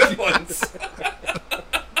remember the good ones.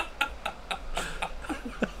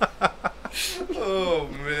 Oh,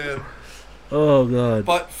 man. Oh, God.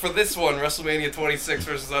 But for this one, WrestleMania 26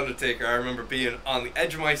 versus Undertaker, I remember being on the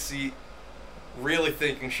edge of my seat, really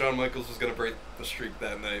thinking Shawn Michaels was going to break the streak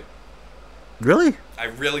that night. Really? I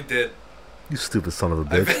really did. You stupid son of a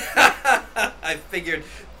bitch. I figured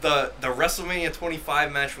the WrestleMania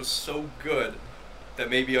 25 match was so good that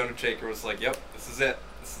maybe Undertaker was like, yep, this is it.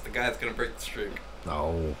 This is the guy that's going to break the streak.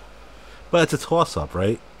 No. But it's a toss-up,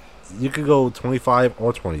 right? You could go 25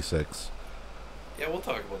 or 26. Yeah, we'll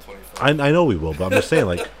talk about 25. I know we will, but I'm just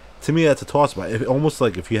saying, to me, that's a toss-up.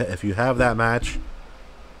 If you have that match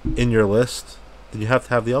in your list, then you have to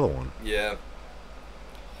have the other one. Yeah.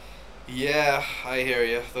 Yeah, I hear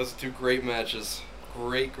you. Those are 2 great matches.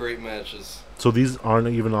 Great matches. So these aren't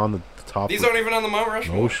even on the top? These aren't even on the Mount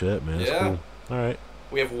Rushmore. Oh, shit, man. That's cool. All right.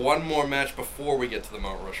 We have one more match before we get to the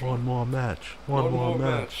Mount Rushmore. One more match. One more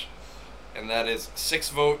match. And that is 6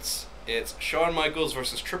 votes. It's Shawn Michaels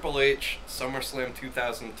versus Triple H, SummerSlam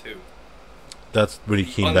 2002. That's when he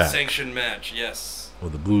came back. Unsanctioned match, yes.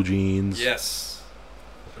 With the blue jeans. Yes.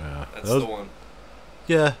 Yeah. That's the one.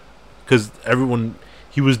 Yeah. Because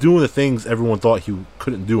he was doing the things everyone thought he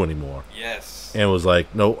couldn't do anymore. Yes. And it was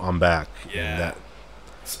like, no, I'm back. Yeah.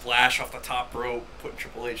 Splash off the top rope, putting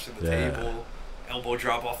Triple H to the table, elbow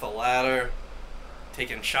drop off the ladder,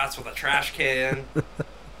 taking shots with a trash can.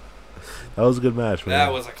 That was a good match, man.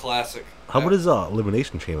 That was a classic. How about his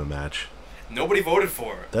Elimination Chamber match? Nobody voted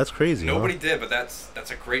for it. That's crazy. Nobody did, but that's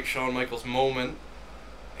a great Shawn Michaels moment.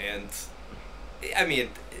 And, I mean,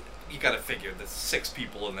 you got to figure there's 6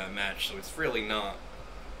 people in that match, so it's really not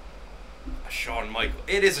a Shawn Michaels.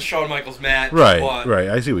 It is a Shawn Michaels match, right? But, right.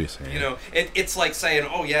 I see what you're saying. You know, it's like saying,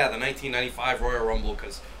 oh yeah, the 1995 Royal Rumble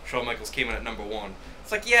because Shawn Michaels came in at number 1.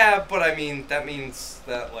 It's like, yeah, but I mean that means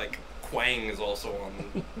that Quang is also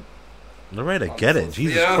on. All right, I get it.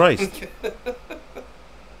 Jesus Christ.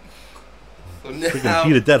 So now, freaking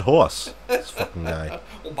beat a dead horse. This fucking guy.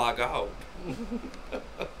 Oh my God.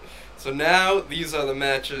 So now these are the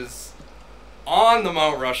matches on the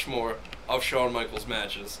Mount Rushmore of Shawn Michaels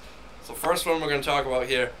matches. So first one we're going to talk about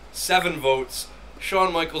here, 7 votes.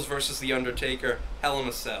 Shawn Michaels versus The Undertaker, Hell in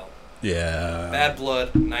a Cell. Yeah. Bad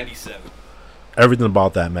Blood, 97. Everything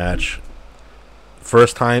about that match.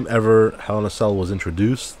 First time ever Hell in a Cell was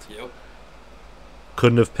introduced. Yep.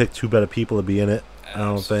 Couldn't have picked 2 better people to be in it, I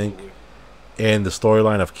don't think. And the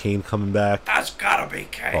storyline of Kane coming back. That's gotta be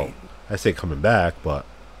Kane. Well, I say coming back, but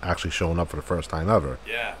actually showing up for the first time ever.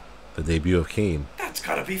 Yeah. The debut of Kane. That's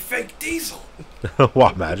gotta be fake Diesel.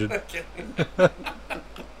 What, imagine?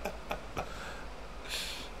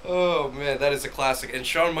 Oh man, that is a classic. And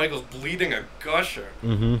Shawn Michaels bleeding a gusher.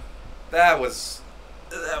 Mm-hmm. That was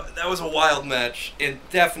a wild match. It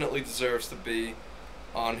definitely deserves to be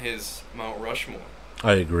on his Mount Rushmore.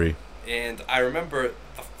 I agree. And I remember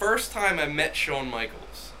the first time I met Shawn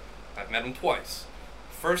Michaels. I've met him twice.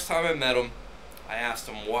 First time I met him, I asked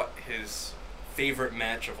him what his favorite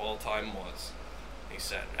match of all time was. He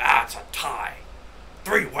said, it's a tie.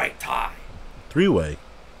 3-way tie. 3-way.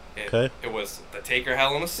 Okay. It was the Taker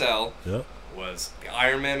Hell in a Cell. Yep. Was the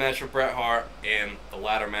Iron Man match with Bret Hart and the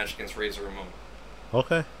ladder match against Razor Ramon.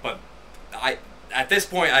 Okay. But at this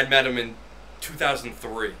point I'd met him in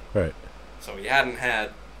 2003. Right. So he hadn't had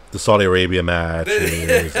the Saudi Arabia match.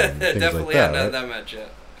 Definitely hadn't had that match yet.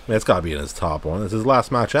 Man, it's got to be in his top one. It's his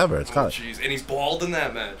last match ever. It's got. Jeez, and he's bald in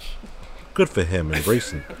that match. Good for him,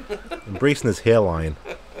 embracing his hairline.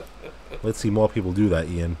 Let's see more people do that,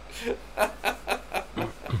 Ian.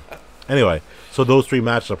 Anyway, so those 3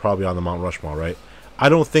 matches are probably on the Mount Rushmore, right? I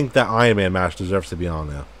don't think that Iron Man match deserves to be on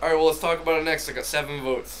there. All right, well, let's talk about it next. I got 7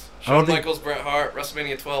 votes. Shawn Michaels, Bret Hart,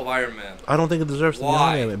 WrestleMania 12, Iron Man. I don't think it deserves to be Why?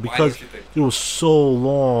 on Iron Man Why because don't you think? it was so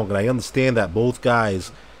long, and I understand that both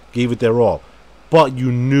guys gave it their all, but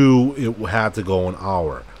you knew it had to go an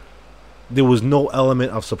hour. There was no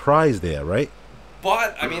element of surprise there, right?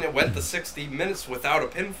 But, I mean, it went to 60 minutes without a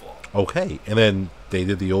pinfall. Okay, and then they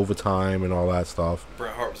did the overtime and all that stuff.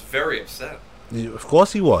 Bret Hart was very upset. Of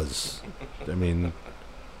course he was. I mean,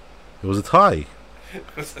 it was a tie. It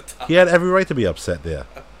was a tie. He had every right to be upset there.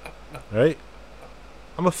 Right?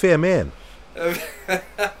 I'm a fair man.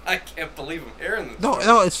 I can't believe I'm hearing this.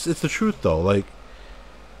 No, it's the truth though. Like,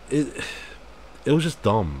 it was just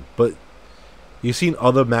dumb. But you've seen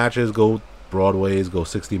other matches go Broadways, go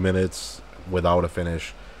 60 minutes without a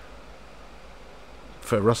finish.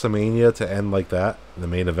 For WrestleMania to end like that, the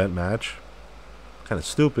main event match, kind of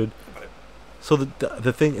stupid. So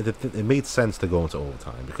the thing, it made sense to go into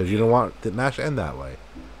overtime because you don't want the match to end that way.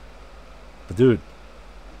 But dude,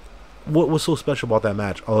 what was so special about that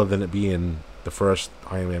match other than it being the first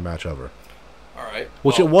Iron Man match ever? All right.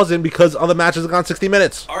 Which it wasn't because other matches have gone 60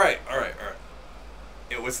 minutes. All right.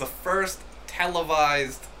 It was the first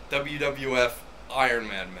televised WWF Iron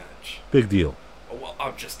Man match. Big deal. Well,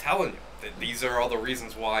 I'm just telling you that these are all the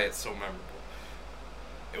reasons why it's so memorable.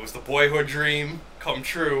 It was the boyhood dream come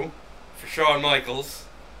true for Shawn Michaels,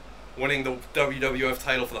 winning the WWF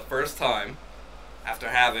title for the first time after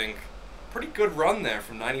having a pretty good run there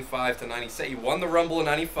from 95 to 96. He won the Rumble in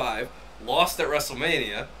 95, lost at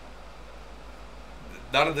WrestleMania.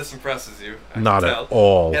 None of this impresses you. I Not can at tell.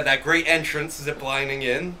 all. Yeah, that great entrance ziplining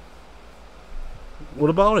in. What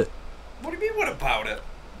about it? What do you mean, what about it?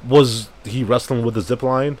 Was he wrestling with the zip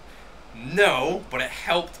line? No, but it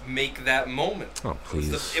helped make that moment. Oh,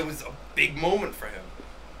 please. It was a big moment for him.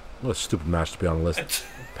 What a stupid match to be on the list.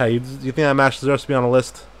 Pat, do you think that match deserves to be on the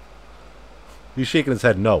list? He's shaking his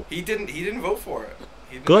head no. He didn't vote for it.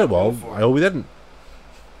 He did Good, not well, vote for I it. hope he didn't.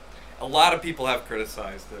 A lot of people have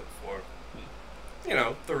criticized it for,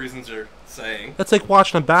 the reasons you're saying. That's like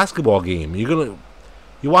watching a basketball game. You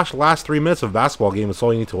watch the last 3 minutes of a basketball game, that's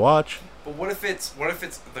all you need to watch. But what if it's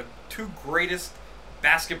the 2 greatest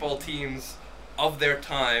basketball teams of their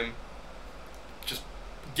time just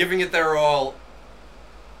giving it their all,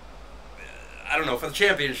 I don't know, for the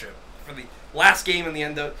championship, for the last game in the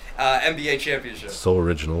end of NBA championship. So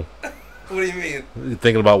original. What do you mean? You're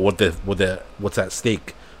thinking about what's at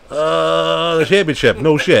stake. The championship.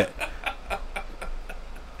 No shit.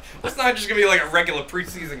 It's not just gonna be like a regular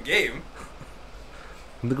preseason game.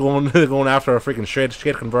 They're going after a freaking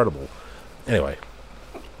straight convertible. Anyway,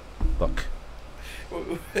 look.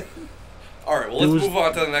 All right, well, let's move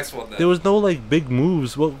on to the next one then. There was no like big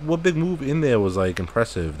moves. What big move in there was like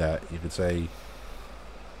impressive that you could say?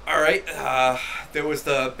 All right, there was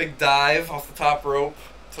the big dive off the top rope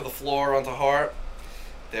to the floor onto Hart.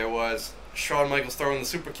 There was Shawn Michaels throwing the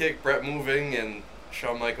super kick, Bret moving, and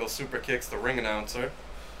Shawn Michaels super kicks the ring announcer.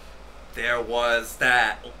 There was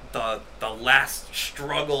the last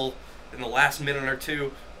struggle in the last minute or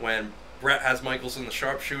two when Bret has Michaels in the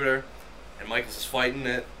sharpshooter, and Michaels is fighting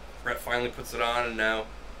it. Bret finally puts it on, and now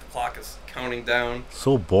the clock is counting down.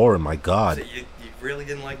 So boring, my God. So you really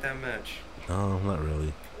didn't like that match? No, not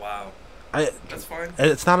really. Wow. That's fine.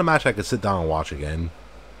 It's not a match I could sit down and watch again,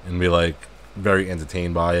 and be like very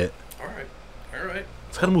entertained by it. All right.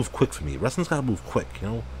 It's gotta move quick for me. Wrestling's gotta move quick, you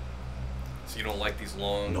know. So you don't like these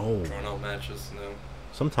long, drawn-out matches? No.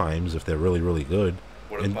 Sometimes if they're really, really good,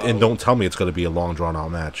 and about- don't tell me it's gonna be a long,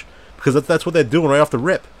 drawn-out match, because that's what they're doing right off the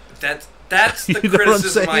rip. That's the You know what I'm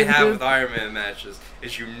criticism I saying, have dude? with Iron Man matches,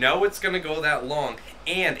 is it's going to go that long,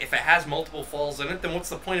 and if it has multiple falls in it, then what's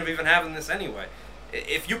the point of even having this anyway?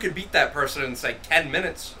 If you could beat that person in, say, 10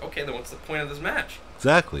 minutes, okay, then what's the point of this match?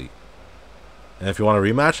 Exactly. And if you want a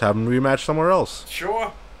rematch, have them rematch somewhere else.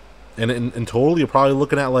 Sure. And in total, you're probably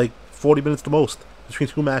looking at like 40 minutes the most between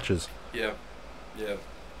 2 matches. Yeah.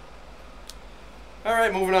 All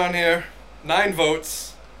right, moving on here. 9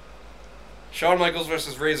 votes. Shawn Michaels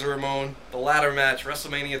versus Razor Ramon, the ladder match,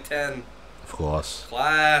 WrestleMania 10. Of course.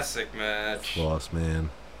 Classic match. Of course, man.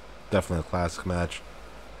 Definitely a classic match.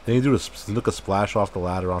 Then you took a splash off the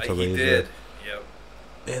ladder onto Razor. He did. Yep.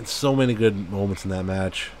 And so many good moments in that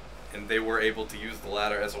match. And they were able to use the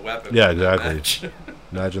ladder as a weapon. Yeah, in that exactly. match.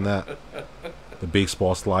 Imagine that. The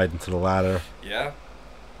baseball slide into the ladder. Yeah.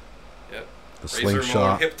 Yep. The Razor Ramon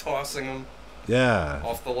slingshot. hip tossing him. Yeah.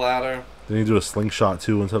 off the ladder. Didn't he do a slingshot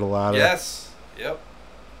too into the ladder? Yes. Yep.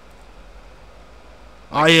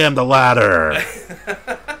 I am the ladder.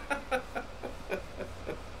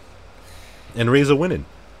 And Razor winning.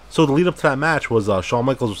 So the lead up to that match was Shawn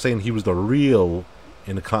Michaels was saying he was the real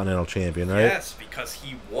Intercontinental Champion, right? Yes, because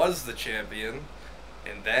he was the champion,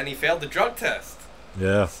 and then he failed the drug test.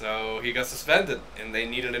 Yeah. So he got suspended, and they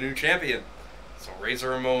needed a new champion. So Razor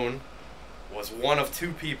Ramon was one of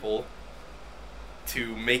two people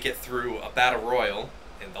to make it through a battle royal,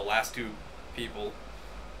 and the last two people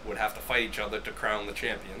would have to fight each other to crown the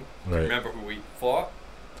champion. Do you remember who we fought?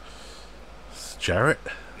 Jarrett?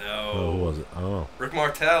 No. Oh, who was it? I don't know. Rick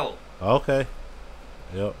Martel. Okay.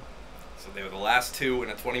 Yep. So they were the last two in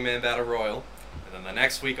a 20-man battle royal. And then the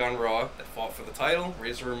next week on Raw, they fought for the title.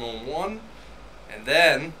 Razor Ramon won. And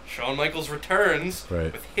then Shawn Michaels returns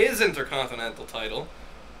with his Intercontinental title.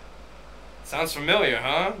 Sounds familiar,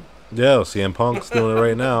 huh? Yeah, CM Punk's doing it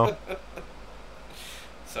right now.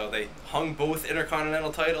 So they hung both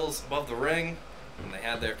Intercontinental titles above the ring, and they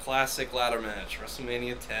had their classic ladder match,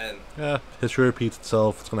 WrestleMania 10. Yeah, history repeats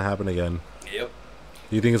itself. It's going to happen again. Yep.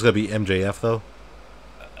 Do you think it's going to be MJF, though?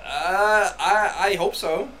 I hope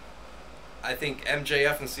so. I think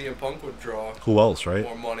MJF and CM Punk would draw Who else, right?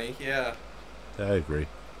 more money, yeah. I agree.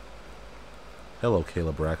 Hello,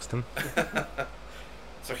 Caleb Braxton.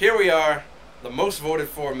 So here we are, the most voted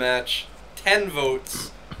for match, 10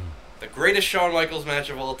 votes, the greatest Shawn Michaels match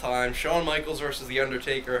of all time, Shawn Michaels versus The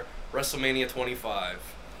Undertaker, WrestleMania 25.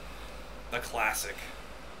 The classic.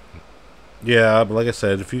 Yeah, but like I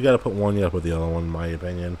said, if you got to put one, you got to put the other one, in my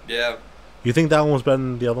opinion. Yeah. You think that one was better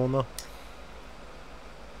than the other one, though?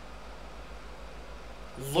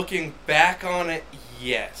 Looking back on it,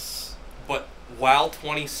 yes. But while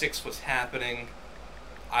 26 was happening,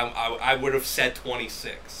 I would have said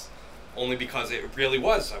 26. Only because it really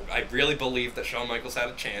was. I really believed that Shawn Michaels had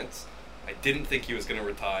a chance. I didn't think he was going to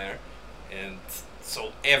retire. And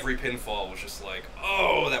so every pinfall was just like,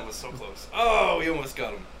 oh, that was so close. Oh, we almost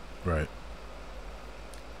got him. Right.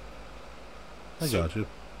 I got you.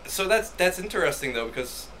 So that's interesting, though,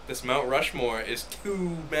 because this Mount Rushmore is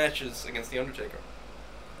 2 matches against The Undertaker.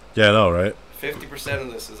 Yeah, I know, right? 50%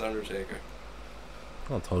 of this is Undertaker.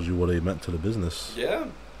 Well, it tells you what he meant to the business. Yeah.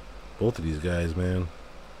 Both of these guys, man.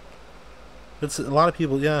 It's a lot of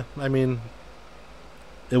people, yeah. I mean,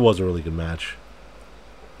 it was a really good match.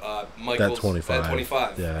 Michaels, that 25. That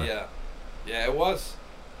 25. Yeah. Yeah, it was.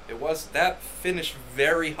 It was. That finished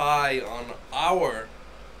very high on our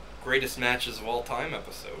greatest matches of all time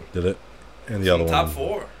episode. Did it? And the other one. Top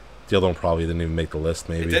 4. The other one probably didn't even make the list,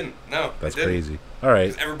 maybe. It didn't. No. That's it didn't. crazy. All right.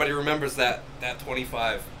 Because everybody remembers that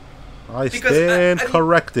 25. I stand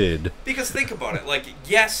corrected. Because think about it. Like,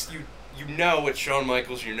 yes, you know it's Shawn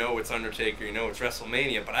Michaels, you know it's Undertaker, you know it's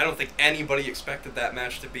WrestleMania, but I don't think anybody expected that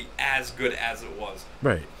match to be as good as it was.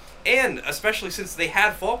 Right. And especially since they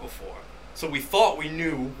had fought before. So we thought we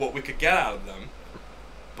knew what we could get out of them.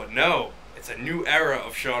 But no, it's a new era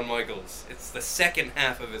of Shawn Michaels. It's the second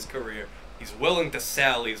half of his career. He's willing to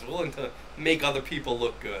sell, he's willing to make other people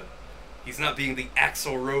look good. He's not being the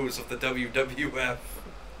Axl Rose of the WWF.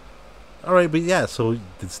 All right, but yeah, so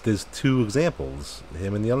there's 2 examples,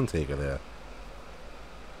 him and the Undertaker there.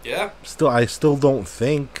 Yeah. I still don't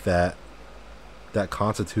think that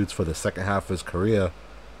constitutes for the second half of his career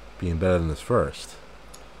being better than his first.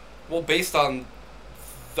 Well, based on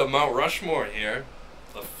the Mount Rushmore here,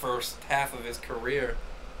 the first half of his career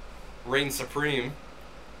reigns supreme.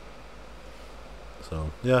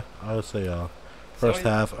 So yeah, I would say first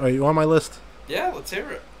half. All right, you on my list? Yeah, let's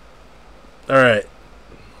hear it. All right.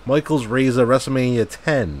 Michaels Razor WrestleMania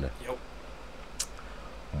 10. Yep.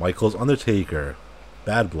 Michaels Undertaker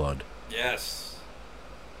Bad Blood. Yes.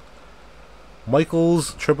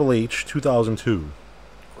 Michaels Triple H 2002.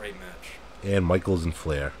 Great match. And Michaels and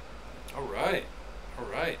Flair. All right.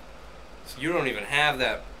 So you don't even have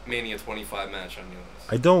that Mania 25 match on your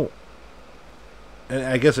list. I don't. And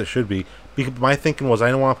I guess it should be. Because my thinking was I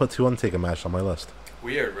don't want to put 2 Undertaker matches on my list.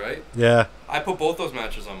 Weird, right? Yeah. I put both those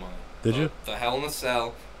matches on mine. Did you? The Hell in a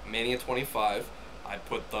Cell, Mania 25. I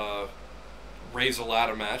put the Razor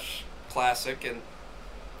Ladder match, classic, and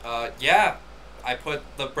I put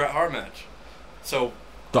the Bret Hart match. So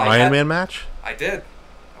the Iron Man match? I did.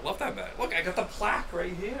 I love that match. Look, I got the plaque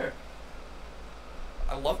right here.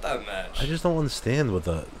 I love that match. I just don't understand what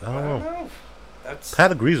the. I don't know.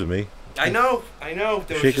 Pat agrees with me. I know.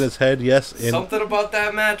 Shaking his head, yes. Something about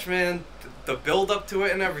that match, man. The build up to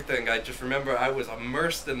it and everything. I just remember I was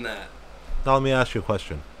immersed in that. Now let me ask you a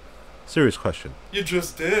question. Serious question. You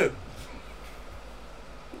just did.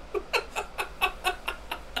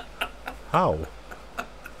 How?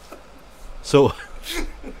 So,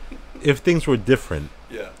 if things were different,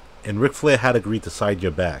 Yeah. and Ric Flair had agreed to side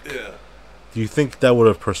your back, Yeah. do you think that would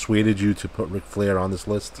have persuaded you to put Ric Flair on this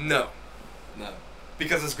list? No.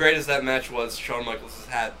 Because as great as that match was, Shawn Michaels has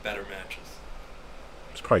had better matches.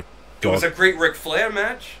 It's probably. It was a great Ric Flair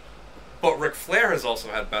match, but Ric Flair has also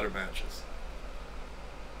had better matches.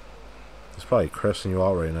 He's probably cursing you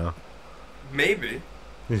out right now. Maybe.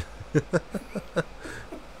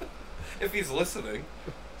 If he's listening.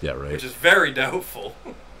 Yeah, right. Which is very doubtful.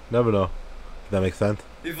 Never know. That makes sense.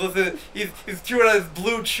 He's listening. He's chewing on his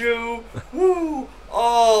blue chew. Woo!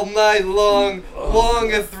 All night long.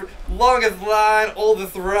 Longest line,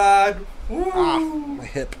 oldest ride. Woo! My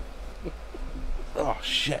hip. Oh,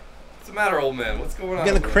 shit. What's the matter, old man? What's going on?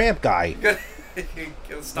 You got a cramp, guy. You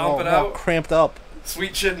gotta stomp it out. Cramped up.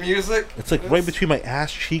 Sweet shit music. It's like right between my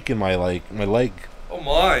ass cheek and my leg. Oh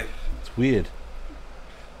my. It's weird.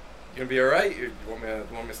 You gonna be alright? You want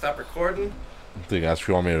me to stop recording? I think that's if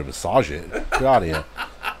you want me to massage it. Get out of here.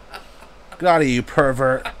 Get out of here, you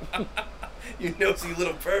pervert. You nosy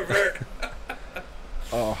little pervert.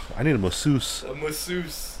 Oh, I need a masseuse. A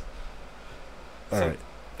masseuse. Alright.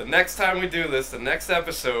 The next time we do this, the next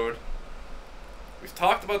episode, we've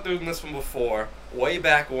talked about doing this one before, way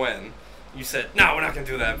back when. You said, no, we're not going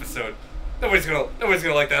to do that episode. Nobody's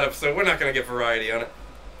gonna like that episode. We're not going to get variety on it.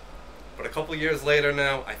 But a couple years later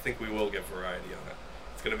now, I think we will get variety on it.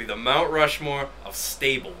 It's going to be the Mount Rushmore of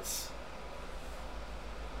stables.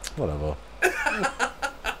 Whatever.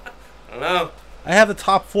 I don't know. I have the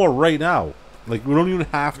top 4 right now. Like, we don't even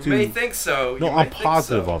have to. You may think so. No, I'm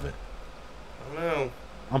positive of it. I don't know.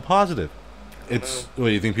 I'm positive. It's. What,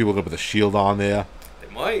 you think people are going to put the Shield on there?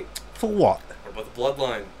 They might. For what? What about the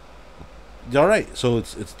Bloodline? Alright, so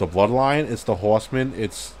it's the Bloodline, it's the Horsemen,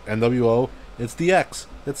 it's NWO, it's DX.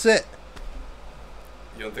 That's it.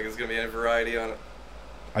 You don't think there's going to be any variety on it?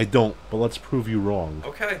 I don't, but let's prove you wrong.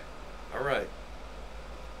 Okay. Alright.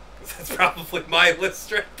 That's probably my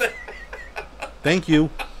list right there. Thank you.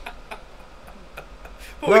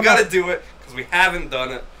 But we gotta do it, because we haven't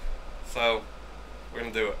done it. So, we're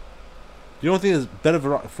gonna do it. You don't think there's better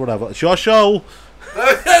variety? Whatever. It's your show.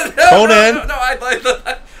 Conan. No,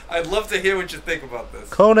 I'd love to hear what you think about this.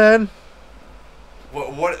 Conan.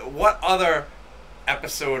 What other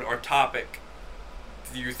episode or topic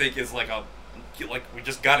do you think is like we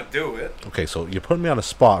just gotta do it? Okay, so you're putting me on a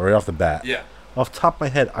spot right off the bat. Yeah. Off the top of my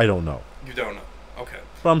head, I don't know. You don't know. Okay.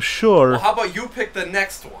 But I'm sure. Well, how about you pick the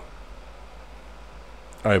next one?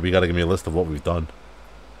 Alright, but you gotta give me a list of what we've done.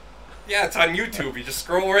 Yeah, it's on YouTube. You just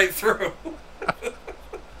scroll right through.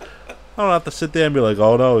 I don't have to sit there and be like,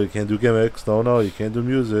 oh no, you can't do gimmicks. No, you can't do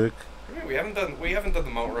music. We haven't done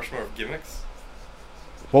the Mount Rushmore of gimmicks.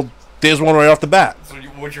 Well, there's one right off the bat. So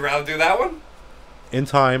would you rather do that one? In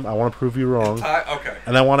time, I want to prove you wrong. Okay.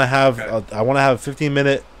 And I want to have a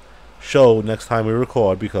 15-minute show next time we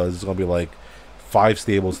record because it's gonna be like 5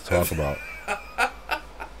 stables to talk about.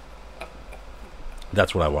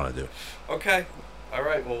 That's what I want to do. Okay. All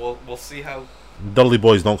right. Well, we'll see how. Dudley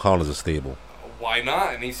Boys don't count as a stable. Why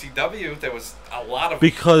not? In ECW, there was a lot of.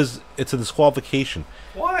 Because it's a disqualification.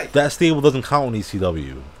 Why? That stable doesn't count in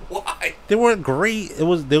ECW. Why? They weren't great. They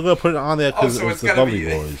were gonna put it on there because so it's it's the Dudley be...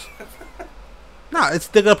 Boys. No,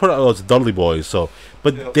 they're gonna put it. Oh, it's the Dudley Boys. So,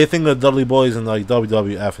 but Yep. they think of Dudley Boys and like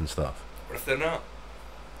WWF and stuff. What if they're not?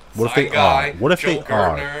 What if they are? What if Joe they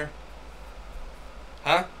Gardner.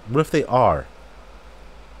 are? Huh? What if they are?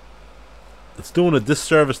 It's doing a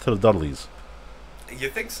disservice to the Dudleys. You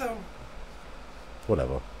think so?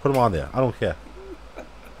 Whatever. Put them on there. I don't care.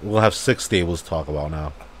 We'll have 6 stables to talk about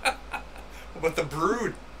now. But the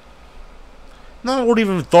Brood. No, I wouldn't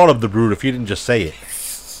even thought of the Brood if you didn't just say it.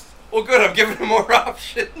 Well, good. I'm giving them more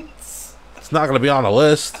options. It's not going to be on the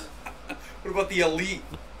list. What about the Elite?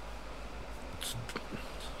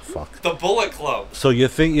 Fuck. The Bullet Club. So you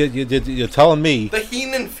think you're telling me? The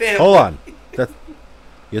Heenan family. Hold on.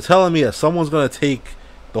 You're telling me that someone's going to take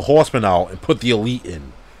the Horsemen out and put the Elite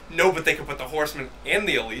in? No, but they could put the Horsemen and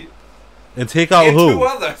the Elite. And take out and who? 2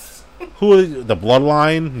 others. Who is the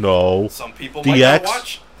Bloodline? No. Some people DX? might not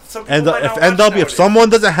watch. Some people And might if not watch if someone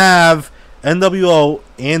doesn't have NWO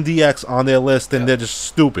and DX on their list, then they're just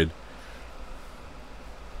stupid.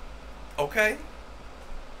 Okay.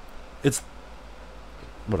 It's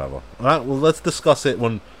whatever. All right, well, let's discuss it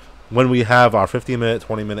when we have our 15-minute,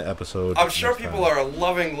 20-minute episode. I'm sure people are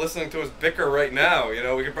loving listening to us bicker right now. You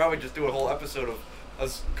know, we could probably just do a whole episode of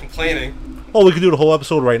us complaining. Oh, we could do the whole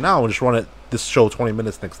episode right now and just run this show 20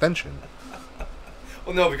 minutes in extension.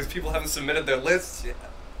 Well, no, because people haven't submitted their lists yet.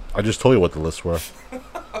 I just told you what the lists were.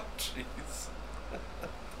 Oh, jeez.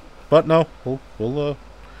 But no, we'll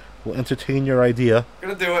We'll entertain your idea.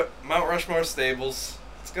 Gonna do it. Mount Rushmore Stables.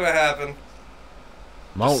 It's gonna happen.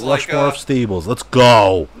 Mount Just like, Rushmore Stables. Let's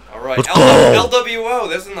go. All right. Let's go. LWO.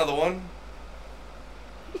 There's another one.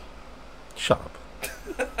 Shut up.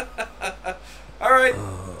 All right.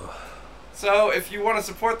 So if you want to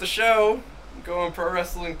support the show, go on Pro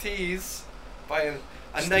Wrestling Tees. Buy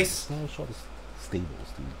a nice. No, show the Stables,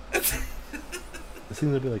 dude. It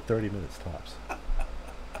seems to be like 30 minutes tops.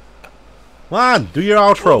 Come on, do your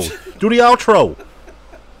outro. Do the outro.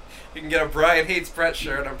 You can get a Brian Hates Brett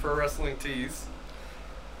shirt on Pro Wrestling Tees.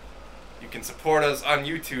 You can support us on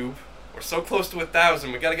YouTube. We're so close to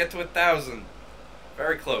 1,000. We gotta get to 1,000.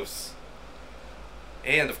 Very close.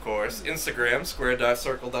 And of course, Instagram,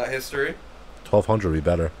 square.circle.history. 1,200 would be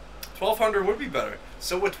better. 1,200 would be better.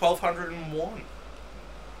 So would 1,201.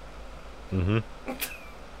 Mm-hmm.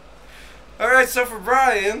 Alright, so for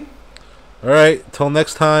Brian. Alright, till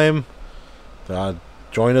next time.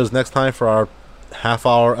 Join us next time for our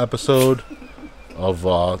half-hour episode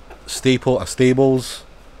of Stables.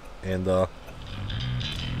 And, I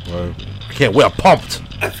can't wait, I'm pumped!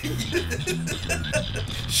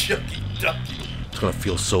 Shucky ducky. It's gonna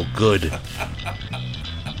feel so good.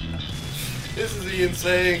 This is Ian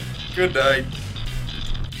saying good night.